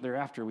mission trip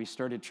thereafter, we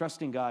started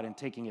trusting God and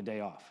taking a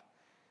day off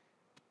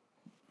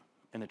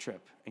in the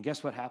trip. And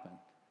guess what happened?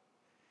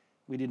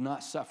 We did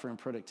not suffer in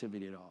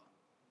productivity at all.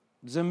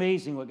 It's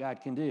amazing what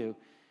God can do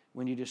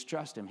when you just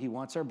trust him. He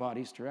wants our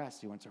bodies to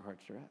rest. He wants our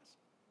hearts to rest.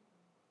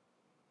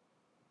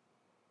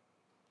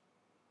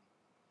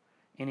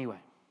 Anyway,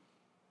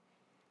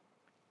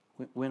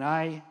 when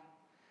I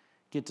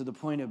get to the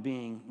point of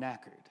being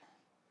knackered,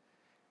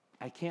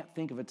 I can't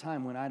think of a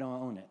time when I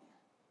don't own it.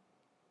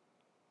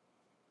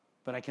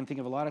 But I can think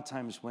of a lot of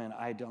times when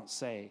I don't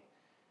say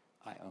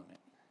I own it.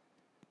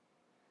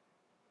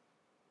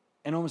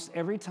 And almost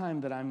every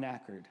time that I'm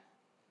knackered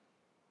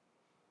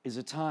is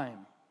a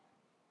time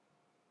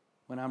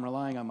when I'm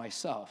relying on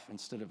myself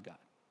instead of God.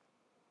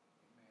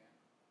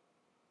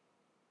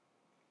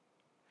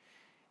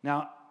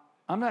 Now,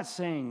 I'm not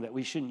saying that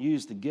we shouldn't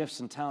use the gifts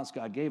and talents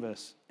God gave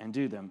us and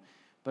do them,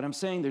 but I'm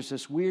saying there's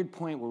this weird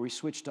point where we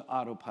switch to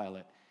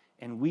autopilot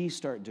and we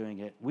start doing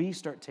it. We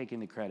start taking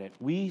the credit.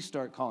 We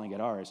start calling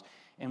it ours,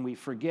 and we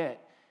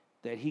forget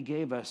that he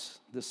gave us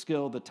the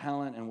skill, the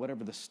talent, and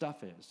whatever the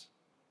stuff is.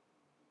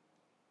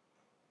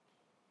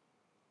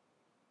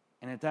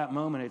 And at that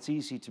moment, it's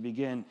easy to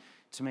begin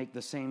to make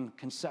the same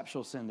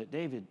conceptual sin that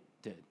David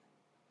did,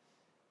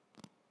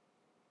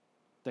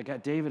 that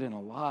got David in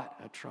a lot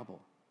of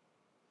trouble.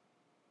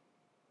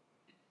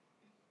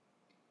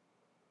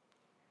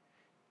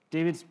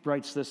 David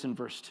writes this in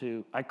verse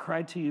 2, I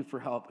cried to you for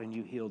help and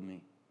you healed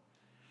me.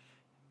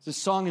 This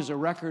song is a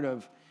record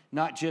of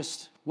not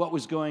just what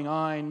was going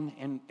on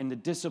and the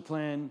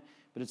discipline,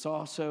 but it's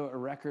also a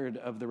record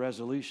of the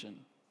resolution.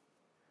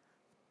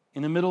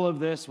 In the middle of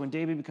this, when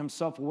David becomes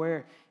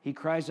self-aware, he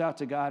cries out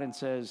to God and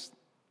says,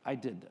 I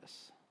did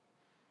this.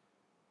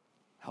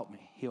 Help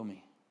me, heal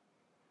me,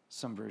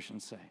 some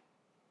versions say.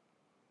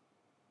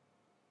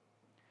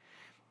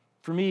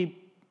 For me,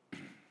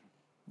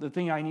 the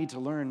thing I need to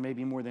learn,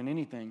 maybe more than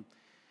anything,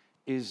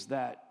 is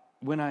that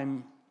when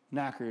I'm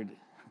knackered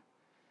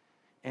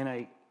and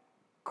I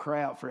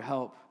cry out for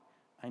help,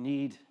 I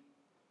need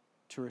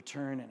to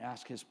return and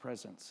ask his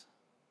presence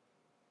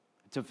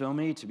to fill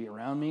me, to be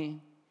around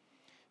me.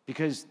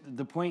 Because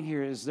the point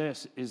here is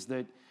this, is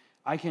that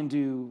I can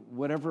do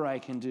whatever I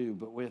can do,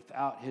 but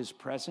without his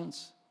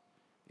presence,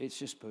 it's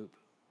just poop.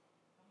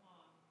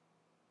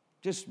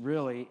 Just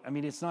really, I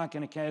mean, it's not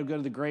going to go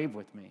to the grave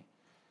with me.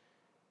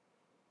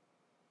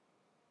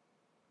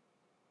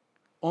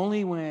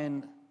 Only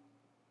when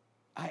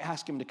I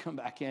ask him to come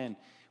back in,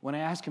 when I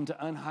ask him to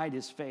unhide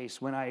his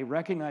face, when I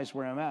recognize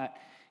where I'm at,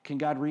 can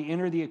God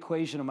re-enter the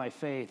equation of my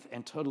faith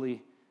and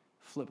totally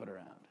flip it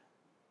around.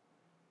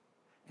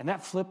 And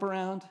that flip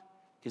around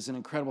is an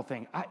incredible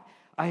thing.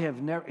 I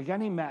have never, a guy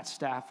named Matt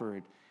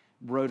Stafford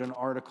wrote an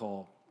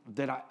article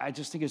that I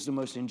just think is the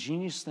most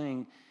ingenious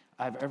thing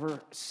I've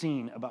ever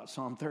seen about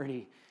Psalm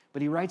 30.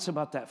 But he writes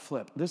about that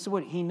flip. This is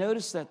what he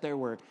noticed, that there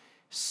were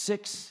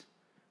 6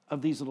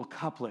 of these little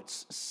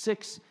couplets,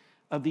 6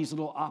 of these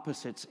little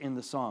opposites in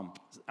the psalm.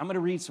 I'm going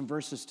to read some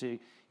verses to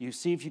you.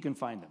 See if you can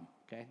find them,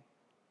 okay?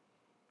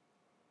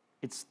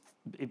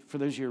 For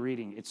those of you who are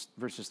reading, it's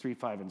verses 3,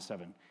 5, and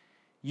 7.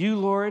 You,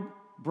 Lord,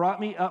 brought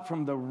me up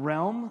from the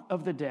realm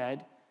of the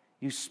dead.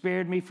 You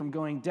spared me from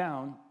going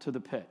down to the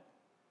pit.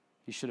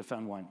 You should have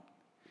found one.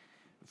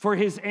 For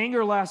his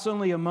anger lasts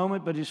only a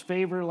moment, but his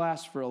favor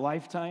lasts for a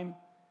lifetime.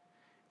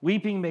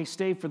 Weeping may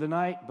stay for the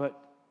night, but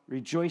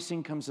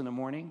rejoicing comes in the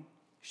morning. You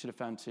should have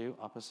found 2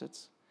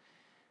 opposites.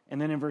 And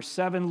then in verse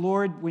 7,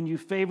 Lord, when you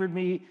favored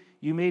me,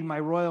 you made my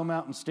royal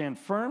mountain stand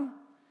firm,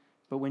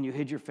 but when you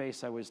hid your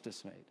face, I was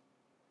dismayed.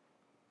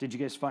 Did you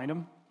guys find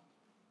them?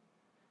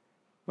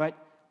 But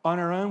on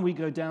our own, we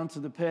go down to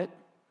the pit,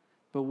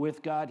 but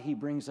with God, he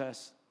brings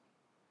us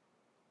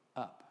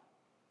up.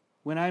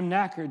 When I'm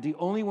knackered, the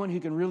only one who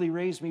can really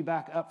raise me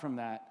back up from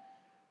that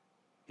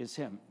is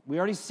him. We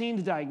already seen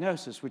the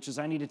diagnosis, which is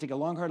I need to take a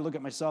long, hard look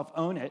at myself,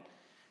 own it,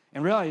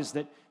 and realize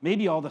that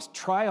maybe all this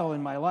trial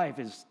in my life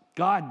is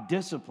God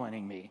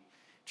disciplining me,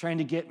 trying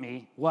to get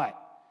me, what?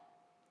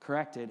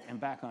 Corrected and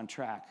back on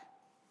track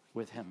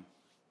with him.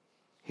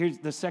 Here's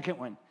the second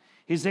one.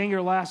 His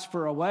anger lasts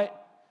for a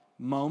what?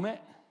 Moment,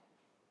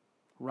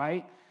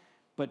 right?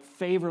 But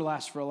favor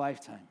lasts for a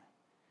lifetime.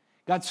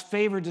 God's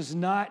favor does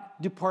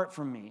not depart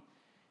from me.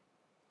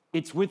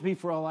 It's with me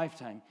for a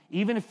lifetime.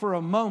 Even if for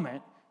a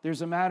moment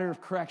there's a matter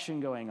of correction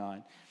going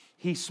on.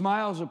 He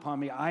smiles upon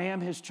me. I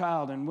am his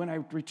child. And when I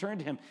return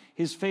to him,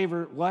 his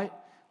favor, what?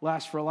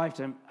 Lasts for a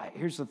lifetime.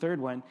 Here's the third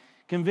one.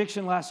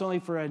 Conviction lasts only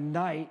for a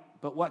night,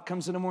 but what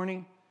comes in the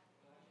morning?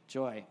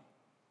 Joy.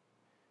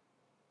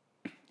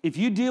 If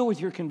you deal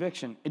with your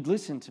conviction,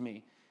 listen to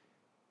me.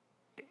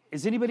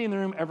 Has anybody in the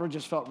room ever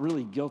just felt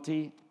really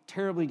guilty,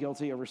 terribly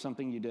guilty over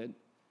something you did?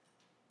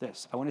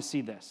 I want to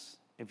see this,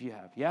 if you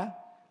have. Yeah?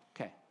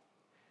 Okay.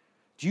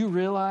 Do you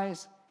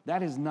realize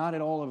that is not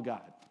at all of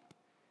God?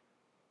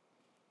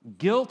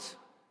 Guilt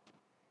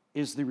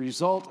is the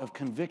result of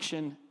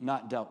conviction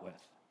not dealt with.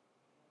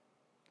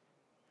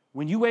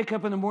 When you wake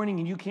up in the morning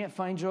and you can't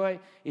find joy,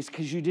 it's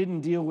because you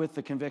didn't deal with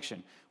the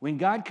conviction. When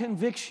God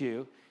convicts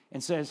you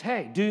and says,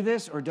 hey, do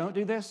this or don't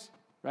do this,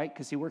 right?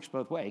 Because he works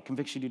both ways. He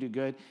convicts you to do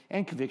good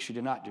and convicts you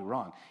to not do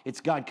wrong. It's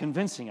God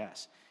convincing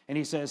us. And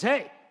he says,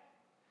 hey,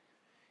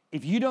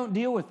 if you don't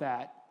deal with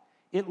that,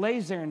 it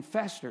lays there and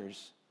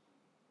festers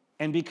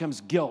and becomes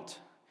guilt.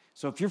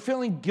 So if you're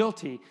feeling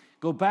guilty,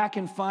 go back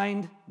and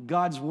find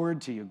God's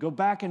word to you. Go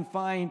back and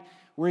find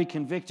where he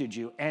convicted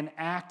you and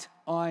act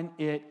on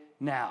it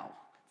now.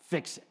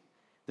 Fix it.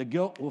 The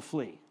guilt will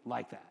flee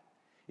like that.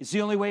 It's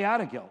the only way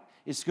out of guilt,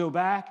 is to go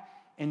back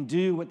and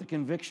do what the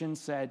conviction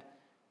said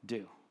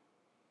do.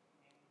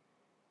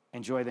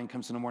 And joy then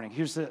comes in the morning.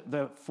 Here's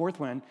the fourth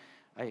one.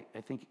 I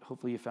think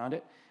hopefully you found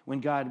it. When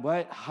God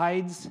what?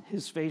 Hides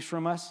his face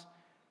from us,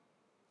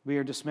 we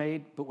are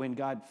dismayed. But when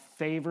God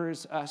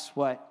favors us,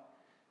 what?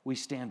 We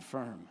stand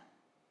firm.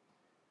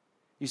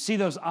 You see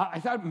those, I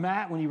thought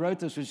Matt, when he wrote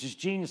this, was just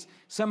genius.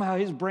 Somehow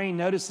his brain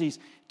noticed these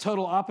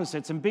total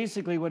opposites. And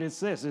basically what it's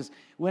this, is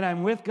when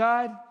I'm with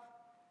God,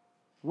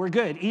 we're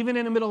good. Even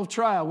in the middle of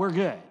trial, we're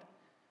good.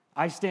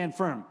 I stand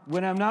firm.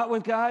 When I'm not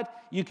with God,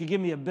 you could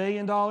give me $1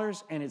 billion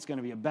and it's going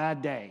to be a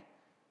bad day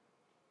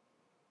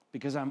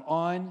because I'm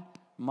on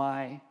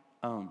my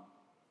own.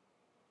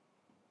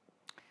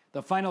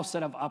 The final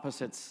set of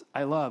opposites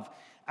I love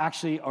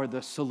actually are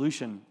the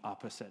solution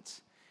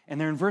opposites. And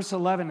they're in verse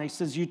 11. They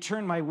says, you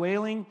turn my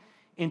wailing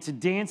into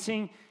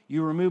dancing.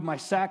 You remove my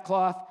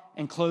sackcloth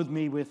and clothe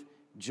me with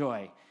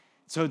joy.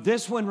 So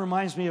this one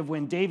reminds me of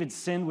when David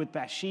sinned with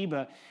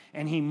Bathsheba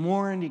and he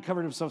mourned. He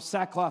covered himself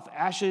sackcloth,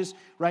 ashes,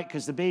 right?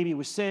 Because the baby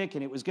was sick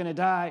and it was going to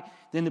die.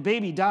 Then the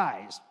baby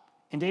dies.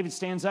 And David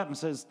stands up and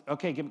says,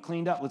 okay, get it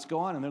cleaned up. Let's go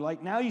on. And they're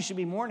like, now you should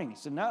be mourning. He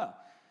said, no.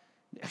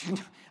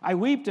 I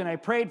wept and I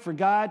prayed for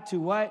God to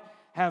what?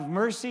 Have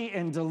mercy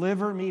and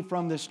deliver me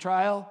from this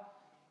trial.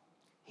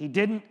 He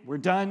didn't. We're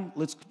done.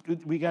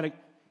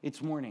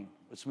 It's morning.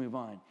 Let's move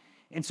on.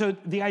 And so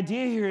the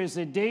idea here is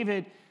that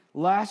David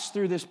lasts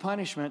through this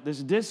punishment,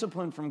 this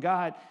discipline from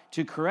God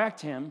to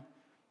correct him.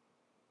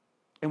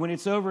 And when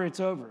it's over, it's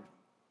over.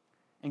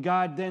 And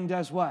God then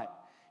does what?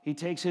 He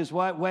takes his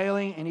what?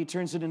 Wailing, and he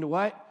turns it into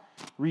what?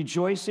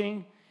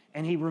 Rejoicing.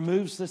 And he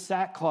removes the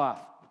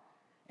sackcloth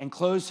and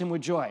clothes him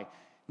with joy.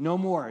 No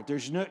more.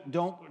 There's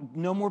no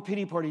more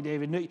pity party,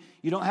 David. No,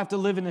 you don't have to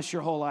live in this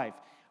your whole life.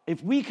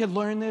 If we could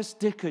learn this,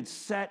 it could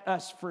set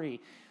us free.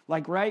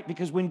 Like, right?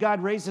 Because when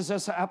God raises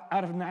us up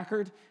out of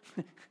knackered,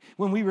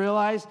 when we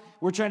realize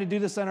we're trying to do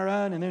this on our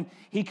own, and then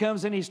he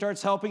comes and he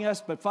starts helping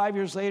us, but 5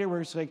 years later,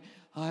 we're just like,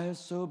 I was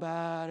so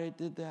bad, I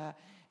did that.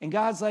 And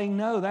God's like,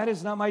 no, that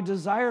is not my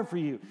desire for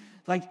you.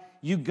 Like,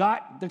 you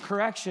got the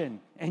correction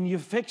and you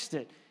fixed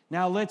it.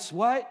 Now let's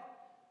what?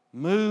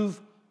 Move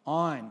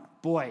on.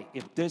 Boy,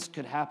 if this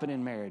could happen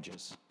in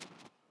marriages.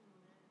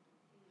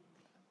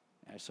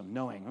 There's some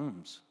knowing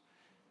ums.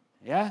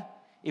 Yeah?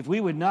 If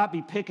we would not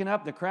be picking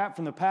up the crap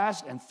from the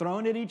past and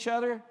throwing it at each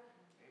other, amen.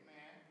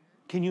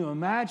 Can you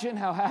imagine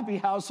how happy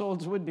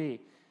households would be?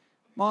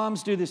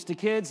 Moms do this to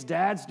kids,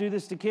 dads do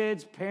this to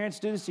kids, parents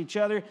do this to each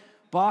other,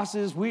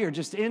 bosses, we are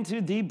just into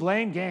the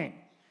blame game.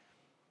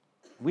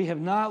 We have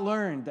not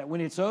learned that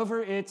when it's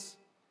over,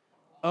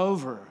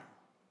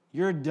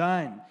 you're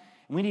done.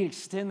 And we need to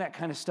extend that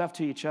kind of stuff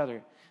to each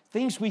other.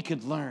 Things we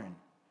could learn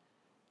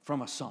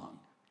from a song.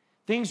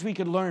 Things we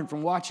could learn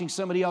from watching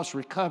somebody else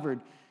recovered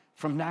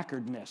from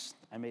knackeredness.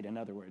 I made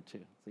another word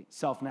too.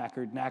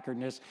 Self-knackered,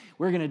 knackeredness.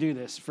 We're going to do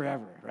this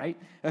forever, right?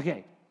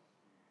 Okay.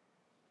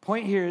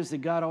 Point here is that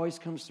God always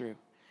comes through.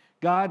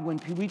 God, when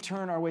we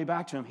turn our way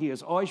back to him, he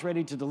is always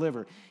ready to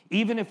deliver,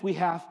 even if we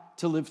have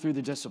to live through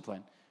the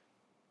discipline.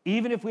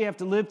 Even if we have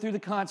to live through the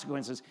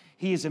consequences,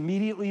 he is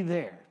immediately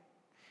there.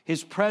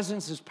 His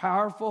presence is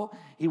powerful.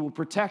 He will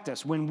protect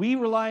us. When we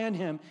rely on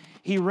him,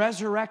 he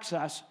resurrects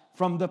us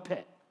from the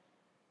pit.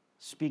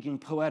 Speaking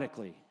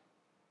poetically.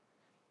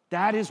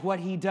 That is what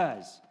he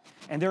does.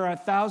 And there are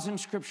 1,000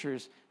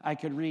 scriptures I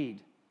could read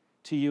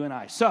to you and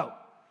I. So,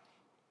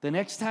 the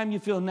next time you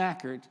feel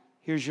knackered,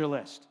 here's your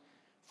list.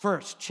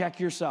 First, check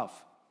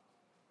yourself.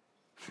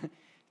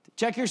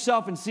 Check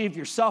yourself and see if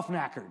you're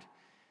self-knackered.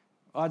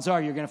 Odds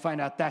are you're going to find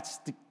out that's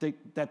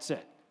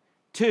it.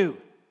 2,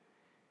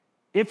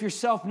 if you're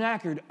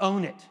self-knackered,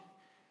 own it.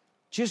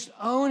 Just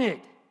own it.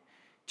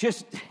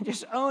 Just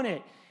own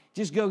it.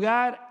 Just go,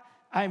 God,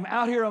 I'm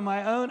out here on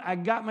my own. I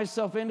got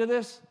myself into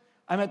this.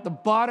 I'm at the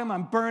bottom.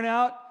 I'm burnt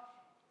out.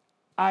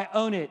 I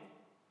own it.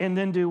 And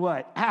then do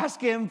what? Ask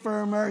him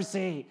for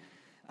mercy.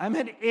 I'm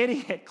an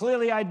idiot.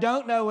 Clearly, I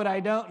don't know what I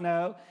don't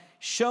know.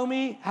 Show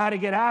me how to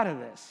get out of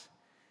this.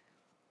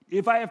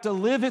 If I have to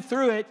live it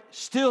through it,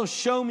 still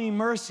show me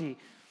mercy.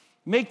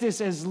 Make this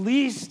as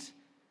least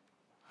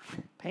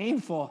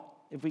painful,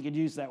 if we could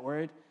use that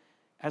word,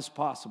 as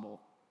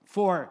possible.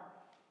 4,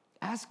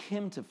 ask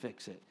him to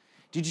fix it.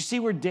 Did you see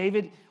where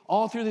David,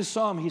 all through this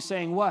psalm, he's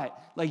saying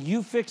what? Like,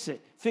 you fix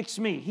it. Fix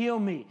me. Heal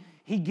me.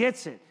 He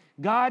gets it.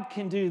 God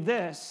can do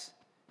this,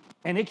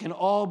 and it can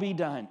all be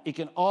done. It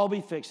can all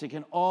be fixed. It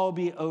can all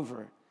be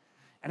over.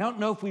 I don't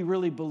know if we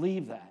really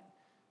believe that.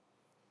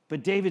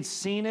 But David's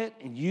seen it,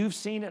 and you've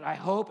seen it. I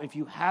hope. If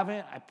you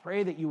haven't, I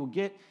pray that you will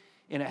get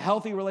in a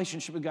healthy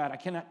relationship with God. I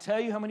cannot tell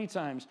you how many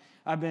times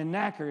I've been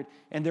knackered,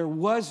 and there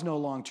was no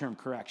long-term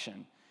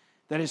correction.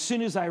 That as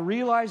soon as I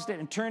realized it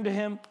and turned to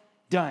him,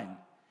 done.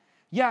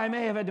 Yeah, I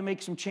may have had to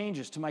make some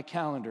changes to my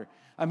calendar.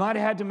 I might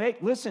have had to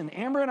listen,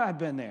 Amber and I have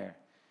been there.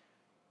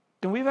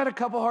 And we've had a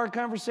couple hard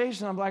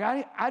conversations. I'm like,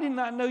 I did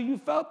not know you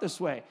felt this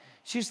way.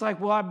 She's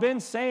like, well, I've been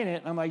saying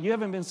it. I'm like, you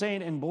haven't been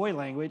saying it in boy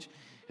language.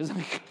 Because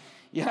like,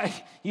 yeah,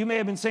 you may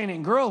have been saying it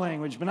in girl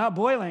language, but not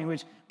boy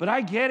language. But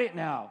I get it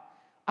now.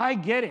 I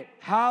get it.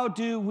 How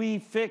do we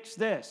fix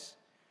this?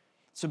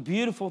 It's a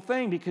beautiful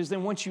thing because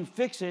then once you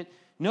fix it,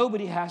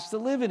 nobody has to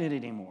live in it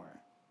anymore.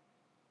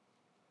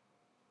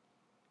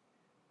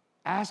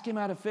 Ask him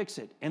how to fix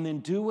it and then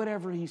do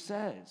whatever he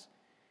says.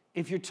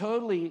 If you're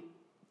totally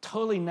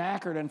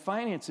knackered on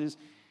finances,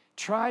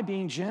 try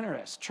being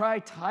generous. Try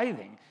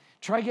tithing.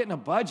 Try getting a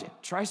budget.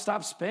 Try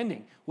stop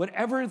spending.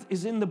 Whatever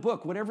is in the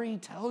book, whatever he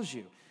tells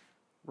you,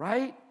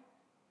 right?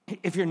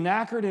 If you're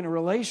knackered in a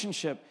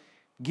relationship,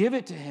 give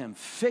it to him.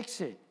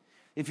 Fix it.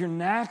 If you're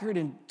knackered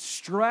in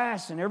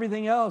stress and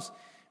everything else,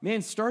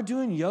 man, start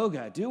doing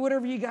yoga. Do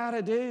whatever you got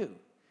to do.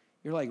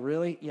 You're like,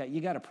 really? Yeah,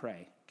 you got to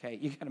pray, okay?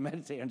 You got to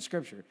meditate on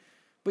Scripture.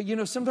 But,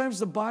 sometimes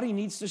the body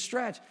needs to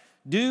stretch.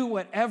 Do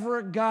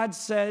whatever God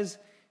says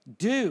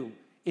do.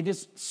 It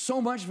is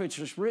so much of it's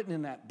just written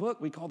in that book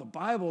we call the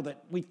Bible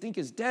that we think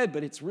is dead,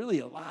 but it's really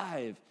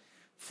alive.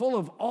 Full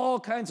of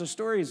all kinds of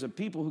stories of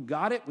people who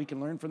got it. We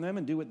can learn from them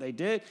and do what they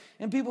did.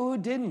 And people who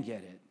didn't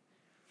get it.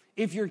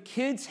 If your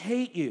kids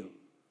hate you,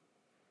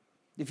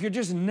 if you're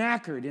just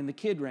knackered in the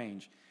kid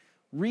range,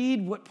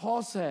 read what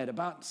Paul said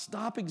about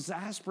stop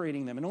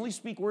exasperating them and only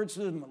speak words to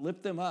them that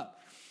lift them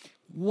up.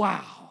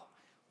 Wow.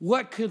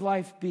 What could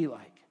life be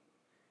like?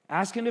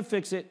 Ask him to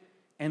fix it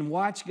and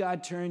watch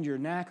God turn your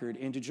knackered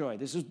into joy.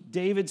 This is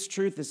David's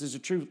truth. This is a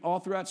truth all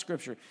throughout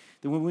Scripture,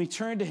 that when we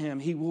turn to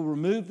him, he will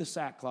remove the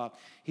sackcloth.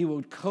 He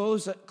will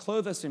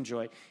clothe us in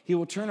joy. He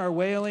will turn our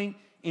wailing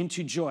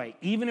into joy.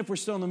 Even if we're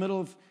still in the middle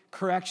of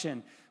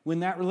correction, when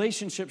that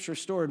relationship's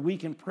restored, we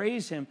can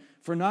praise him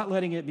for not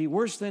letting it be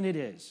worse than it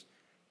is.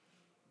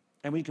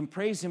 And we can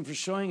praise him for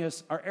showing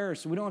us our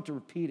errors so we don't have to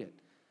repeat it.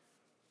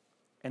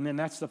 And then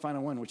that's the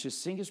final one, which is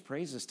sing his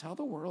praises. Tell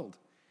the world.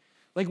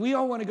 Like, we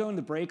all want to go in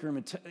the break room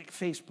and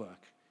Facebook.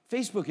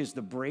 Facebook is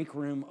the break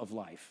room of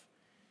life,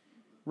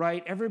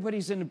 right?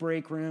 Everybody's in the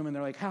break room, and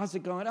they're like, how's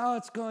it going? Oh,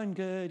 it's going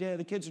good. Yeah,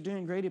 the kids are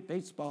doing great at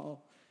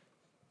baseball.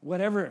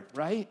 Whatever,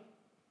 right?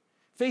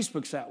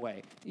 Facebook's that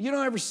way. You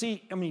don't ever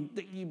see,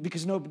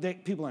 because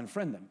people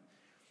unfriend them.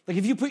 Like,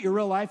 if you put your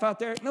real life out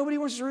there, nobody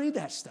wants to read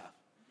that stuff.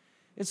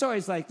 It's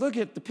always like, look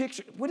at the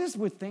picture. What is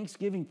with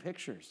Thanksgiving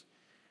pictures?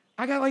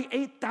 I got like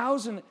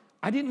 8,000.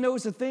 I didn't know it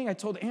was a thing. I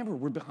told Amber,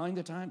 we're behind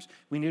the times.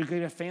 We need to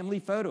get a family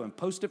photo and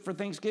post it for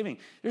Thanksgiving.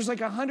 There's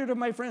like 100 of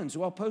my friends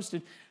who all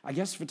posted. I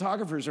guess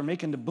photographers are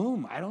making the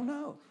boom. I don't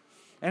know.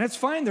 And it's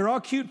fine. They're all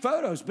cute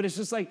photos. But it's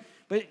just like,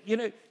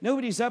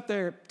 nobody's up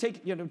there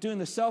doing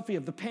the selfie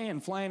of the pan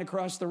flying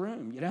across the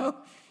room,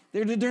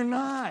 They're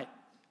not.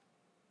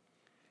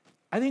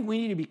 I think we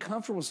need to be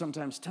comfortable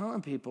sometimes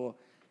telling people,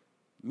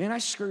 man, I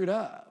screwed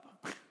up.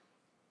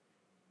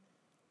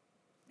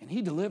 And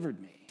he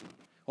delivered me.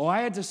 Oh,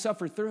 I had to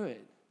suffer through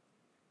it,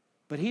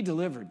 but he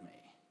delivered me.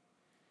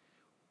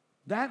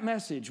 That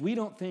message we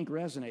don't think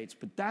resonates,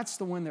 but that's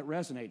the one that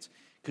resonates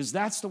because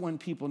that's the one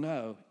people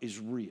know is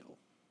real.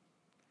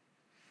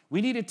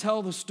 We need to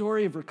tell the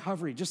story of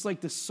recovery, just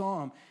like this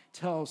psalm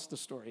tells the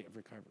story of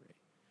recovery.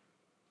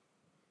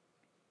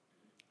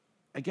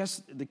 I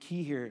guess the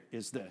key here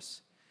is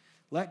this.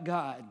 Let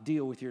God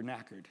deal with your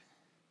knackered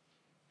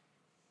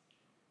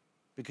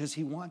because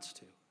he wants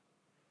to.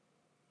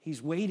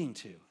 He's waiting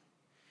to.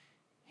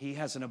 He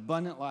has an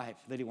abundant life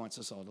that he wants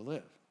us all to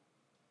live.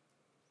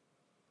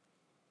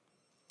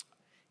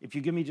 If you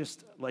give me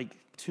just like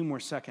 2 more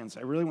seconds,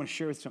 I really want to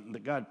share something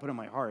that God put in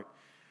my heart.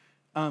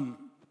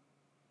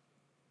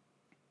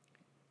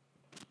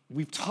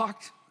 We've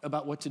talked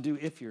about what to do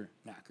if you're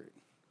knackered.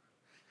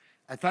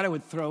 I thought I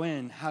would throw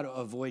in how to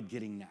avoid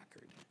getting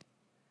knackered.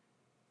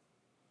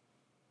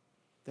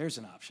 There's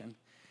an option.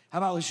 How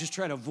about let's just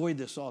try to avoid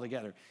this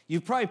altogether?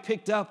 You've probably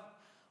picked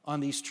up on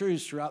these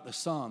truths throughout the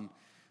psalm.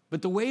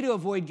 But the way to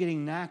avoid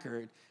getting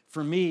knackered,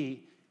 for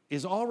me,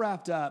 is all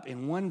wrapped up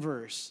in one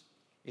verse.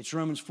 It's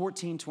Romans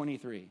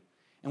 14:23.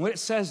 And what it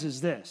says is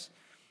this.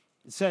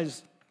 It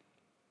says,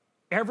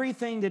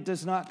 everything that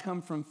does not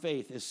come from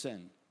faith is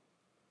sin.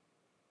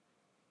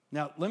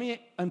 Now, let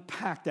me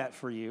unpack that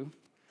for you,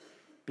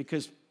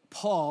 because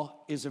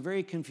Paul is a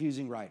very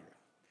confusing writer.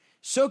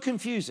 So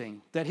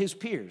confusing that his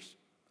peers,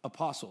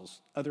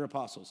 other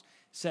apostles,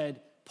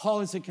 said, Paul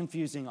is a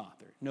confusing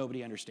author.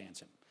 Nobody understands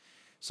him.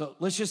 So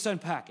let's just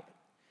unpack it.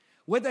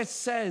 What that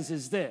says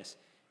is this.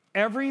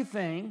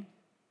 Everything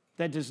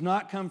that does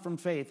not come from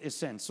faith is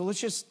sin. So let's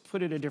just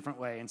put it a different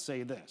way and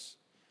say this.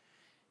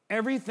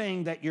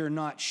 Everything that you're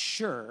not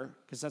sure,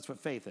 because that's what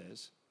faith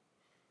is,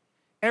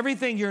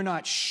 everything you're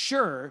not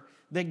sure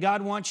that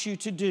God wants you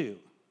to do,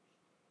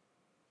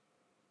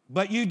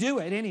 but you do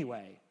it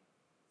anyway,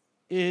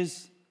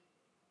 is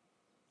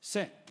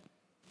sin.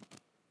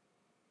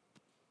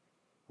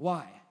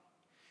 Why?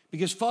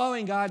 Because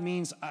following God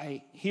means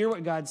I hear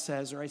what God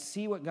says or I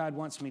see what God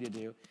wants me to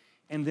do,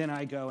 and then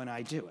I go and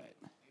I do it.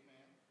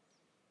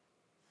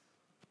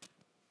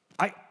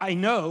 I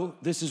know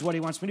this is what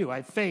he wants me to do. I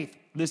have faith.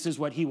 This is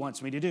what he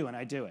wants me to do, and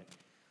I do it.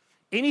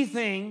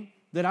 Anything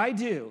that I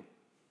do,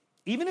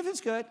 even if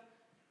it's good,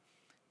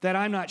 that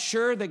I'm not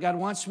sure that God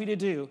wants me to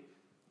do,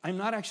 I'm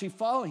not actually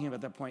following him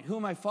at that point. Who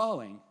am I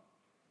following?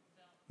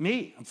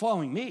 Me. I'm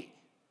following me.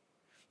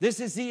 This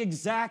is the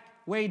exact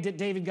way that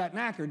David got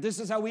knackered. This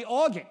is how we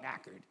all get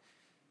knackered.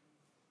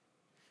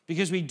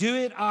 Because we do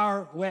it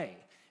our way.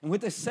 And what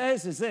this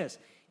says is this.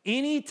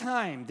 Any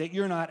time that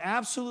you're not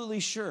absolutely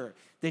sure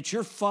that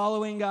you're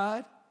following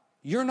God,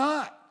 you're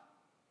not.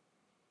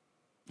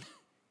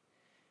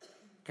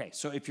 Okay,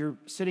 so if you're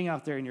sitting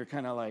out there and you're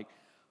kind of like,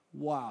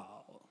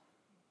 wow,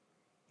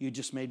 you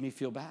just made me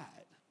feel bad.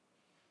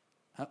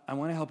 I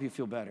want to help you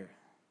feel better.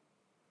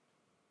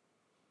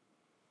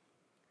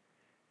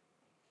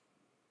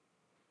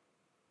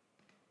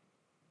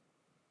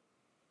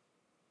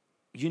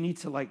 You need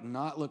to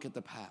not look at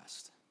the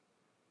past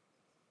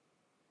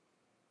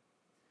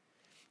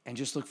and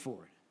just look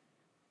forward.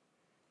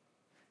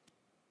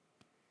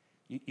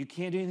 You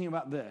can't do anything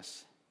about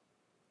this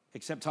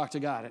except talk to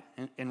God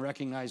and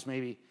recognize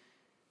maybe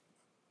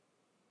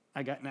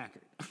I got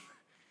knackered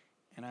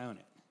and I own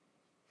it.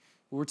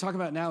 What we're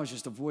talking about now is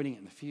just avoiding it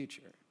in the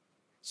future.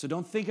 So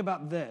don't think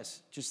about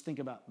this, just think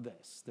about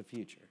this, the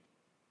future.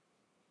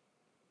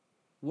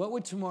 What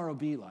would tomorrow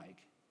be like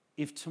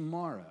if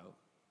tomorrow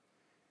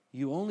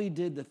you only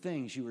did the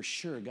things you were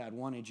sure God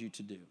wanted you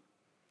to do?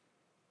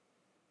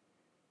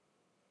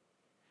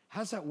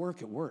 How's that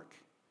work at work?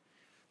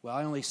 Well,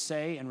 I only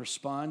say and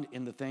respond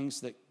in the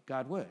things that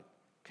God would.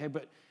 Okay,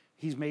 but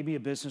he's made me a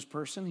business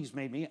person. He's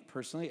made me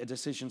personally a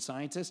decision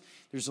scientist.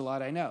 There's a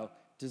lot I know.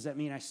 Does that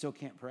mean I still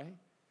can't pray?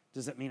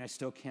 Does that mean I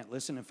still can't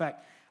listen? In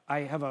fact, I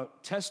have a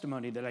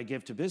testimony that I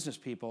give to business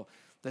people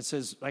that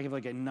says I have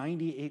like a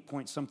 98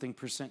 point something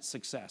 %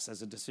 success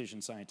as a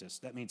decision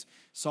scientist. That means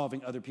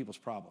solving other people's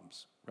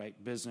problems, right?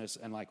 Business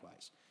and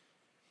likewise.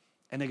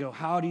 And they go,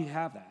 how do you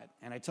have that?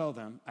 And I tell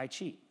them, I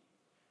cheat.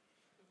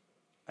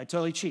 I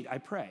totally cheat. I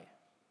pray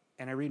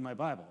and I read my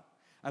Bible.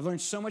 I've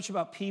learned so much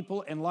about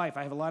people and life.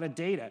 I have a lot of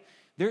data.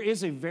 There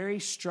is a very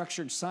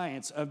structured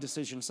science of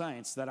decision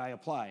science that I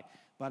apply,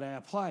 but I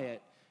apply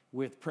it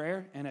with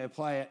prayer and I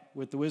apply it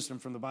with the wisdom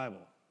from the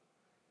Bible.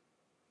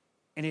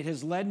 And it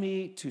has led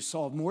me to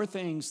solve more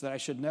things that I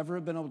should never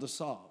have been able to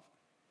solve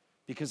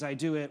because I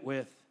do it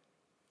with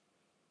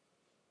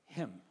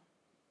Him.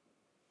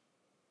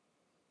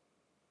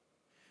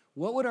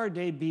 What would our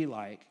day be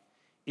like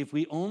if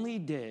we only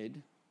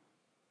did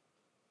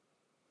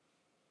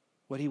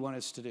what He wanted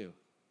us to do?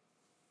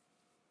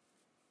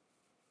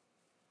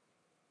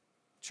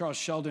 Charles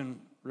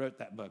Sheldon wrote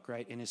that book,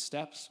 right? In His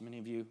Steps. Many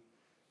of you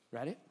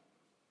read it.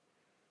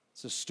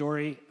 It's a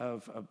story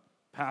of a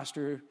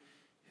pastor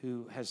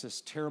who has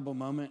this terrible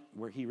moment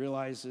where he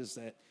realizes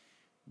that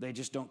they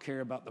just don't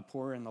care about the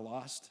poor and the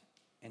lost.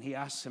 And he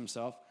asks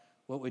himself,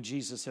 what would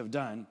Jesus have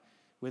done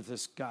with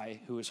this guy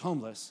who was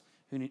homeless,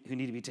 who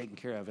needed to be taken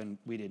care of, and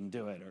we didn't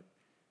do it?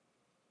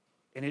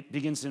 And it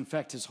begins to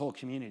infect his whole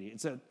community.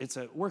 It's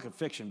a work of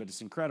fiction, but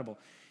it's incredible.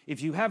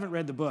 If you haven't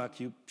read the book,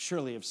 you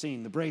surely have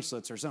seen the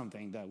bracelets or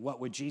something, the what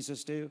would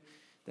Jesus do?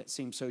 That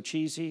seems so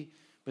cheesy.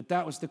 But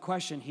that was the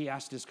question he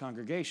asked his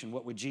congregation.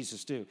 What would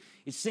Jesus do?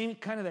 It's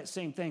kind of that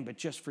same thing, but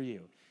just for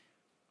you.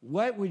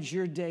 What would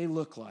your day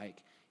look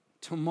like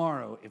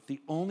tomorrow if the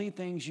only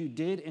things you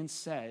did and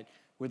said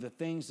were the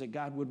things that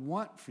God would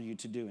want for you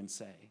to do and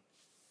say?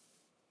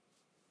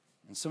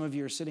 And some of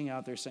you are sitting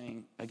out there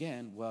saying,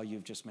 again, well,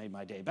 you've just made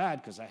my day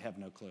bad because I have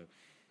no clue.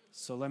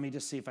 So let me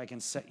just see if I can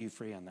set you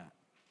free on that.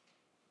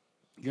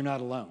 You're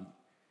not alone.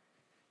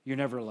 You're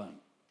never alone.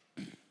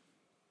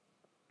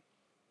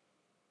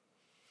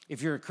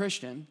 If you're a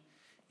Christian,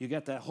 you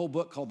got that whole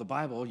book called the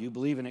Bible. You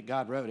believe in it.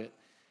 God wrote it,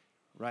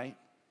 right?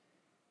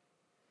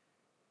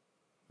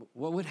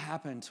 What would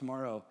happen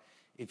tomorrow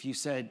if you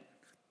said,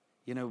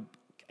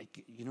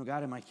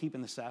 God, am I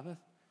keeping the Sabbath?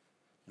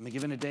 Am I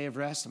giving a day of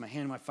rest? Am I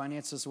handling my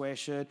finances the way I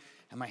should?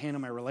 Am I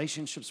handling my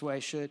relationships the way I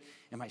should?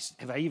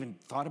 Have I even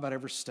thought about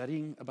ever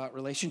studying about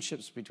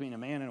relationships between a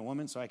man and a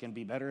woman so I can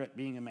be better at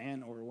being a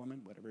man or a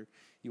woman, whatever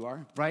you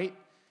are, right?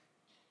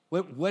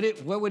 What would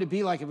it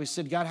be like if we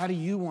said, God, how do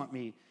you want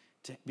me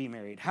to be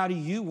married? How do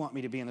you want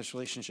me to be in this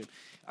relationship?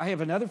 I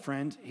have another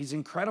friend. He's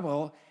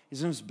incredible.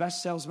 He's the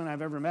best salesman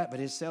I've ever met, but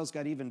his sales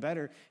got even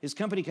better. His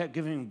company kept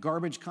giving him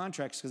garbage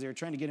contracts because they were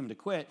trying to get him to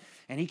quit,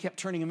 and he kept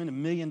turning them into $1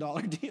 million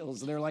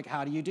deals. They're like,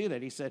 how do you do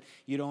that? He said,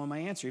 you don't want my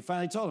answer. He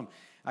finally told him,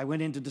 I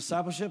went into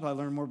discipleship. I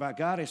learned more about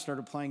God. I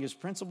started applying His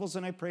principles,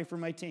 and I pray for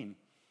my team.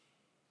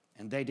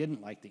 And they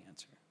didn't like the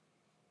answer.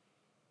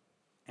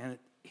 And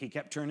he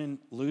kept turning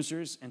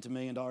losers into $1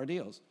 million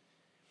deals.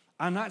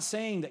 I'm not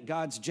saying that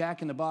God's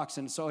Jack in the Box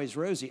and it's always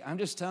rosy. I'm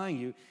just telling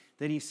you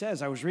that He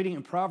says, I was reading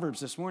in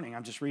Proverbs this morning.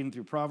 I'm just reading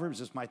through Proverbs.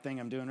 This is my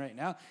thing I'm doing right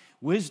now.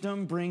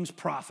 Wisdom brings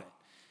profit.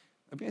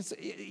 I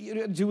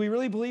mean, do we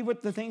really believe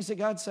what the things that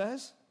God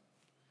says?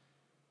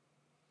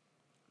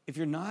 If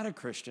you're not a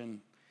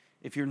Christian,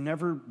 if you've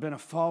never been a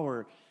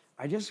follower,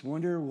 I just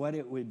wonder what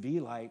it would be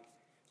like.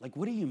 Like,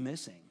 what are you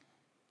missing?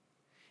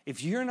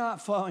 If you're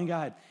not following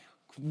God,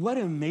 what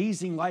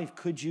amazing life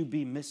could you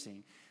be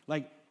missing?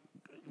 Like,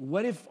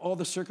 what if all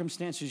the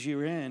circumstances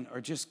you're in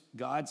are just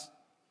God's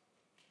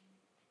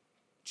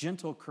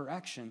gentle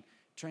correction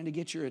trying to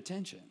get your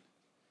attention?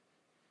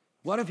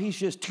 What if He's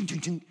just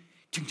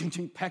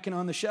pecking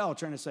on the shell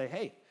trying to say,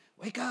 hey,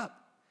 wake up.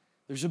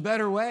 There's a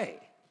better way.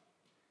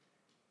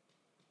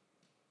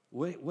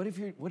 What if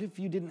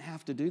you didn't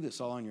have to do this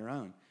all on your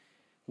own?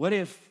 What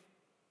if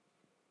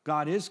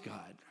God is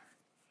God?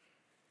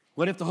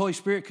 What if the Holy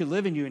Spirit could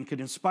live in you and could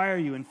inspire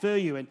you and fill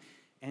you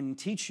and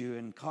teach you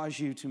and cause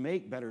you to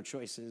make better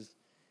choices?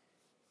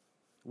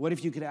 What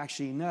if you could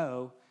actually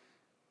know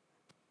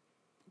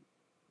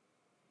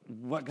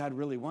what God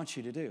really wants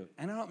you to do?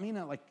 And I don't mean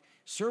that like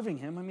serving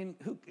Him. I mean,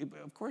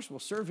 of course we'll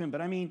serve Him,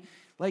 but I mean,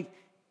 like,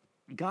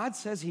 God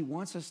says He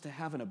wants us to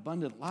have an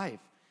abundant life,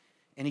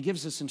 and He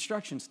gives us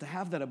instructions to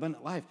have that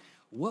abundant life.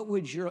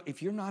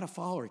 If you're not a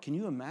follower, can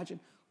you imagine,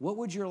 what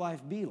would your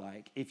life be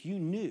like if you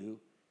knew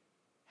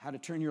how to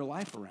turn your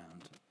life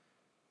around,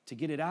 to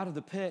get it out of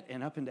the pit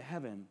and up into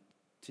heaven,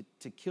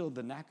 to kill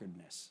the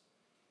knackeredness?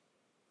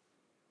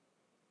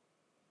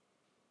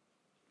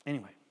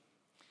 Anyway,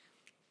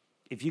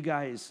 if you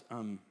guys,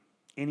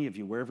 any of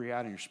you, wherever you're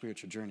at in your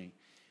spiritual journey,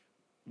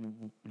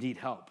 need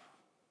help,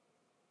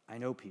 I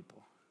know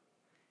people,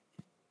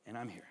 and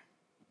I'm here.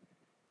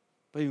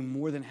 But I'm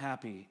more than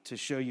happy to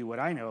show you what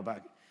I know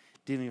about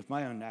dealing with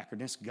my own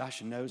knackeredness.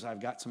 Gosh knows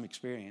I've got some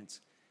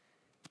experience.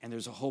 And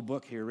there's a whole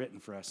book here written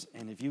for us.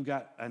 And if you've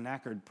got a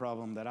knackered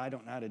problem that I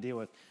don't know how to deal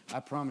with,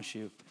 I promise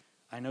you,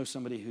 I know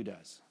somebody who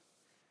does.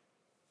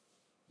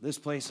 This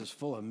place is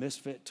full of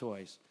misfit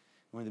toys.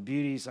 One of the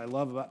beauties I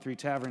love about Three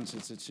Taverns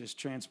is it's just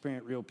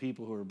transparent, real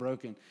people who are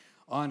broken,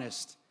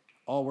 honest,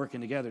 all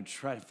working together to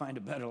try to find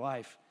a better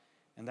life.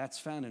 And that's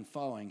found in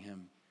following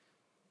him.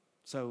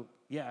 So,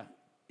 yeah,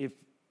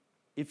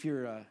 if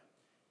you're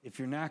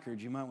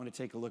knackered, you might want to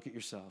take a look at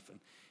yourself and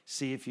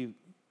see if you're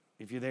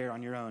there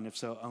on your own. If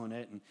so, own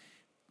it and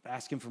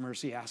ask him for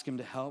mercy, ask him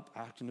to help,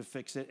 ask him to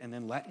fix it, and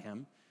then let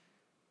him.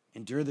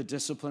 Endure the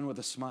discipline with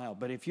a smile.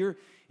 But if you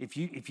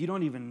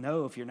don't even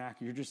know if you're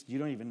knackered, you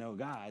don't even know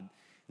God.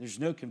 There's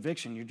no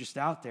conviction. You're just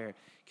out there.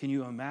 Can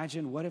you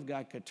imagine what if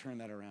God could turn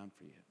that around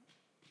for you?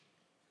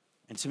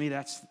 And to me,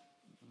 that's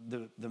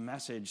the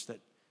message that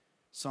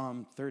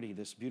Psalm 30,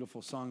 this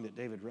beautiful song that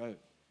David wrote,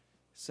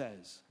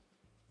 says.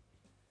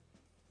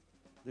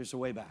 There's a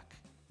way back,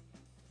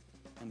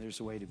 and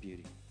there's a way to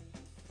beauty.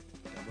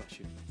 God bless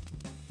you.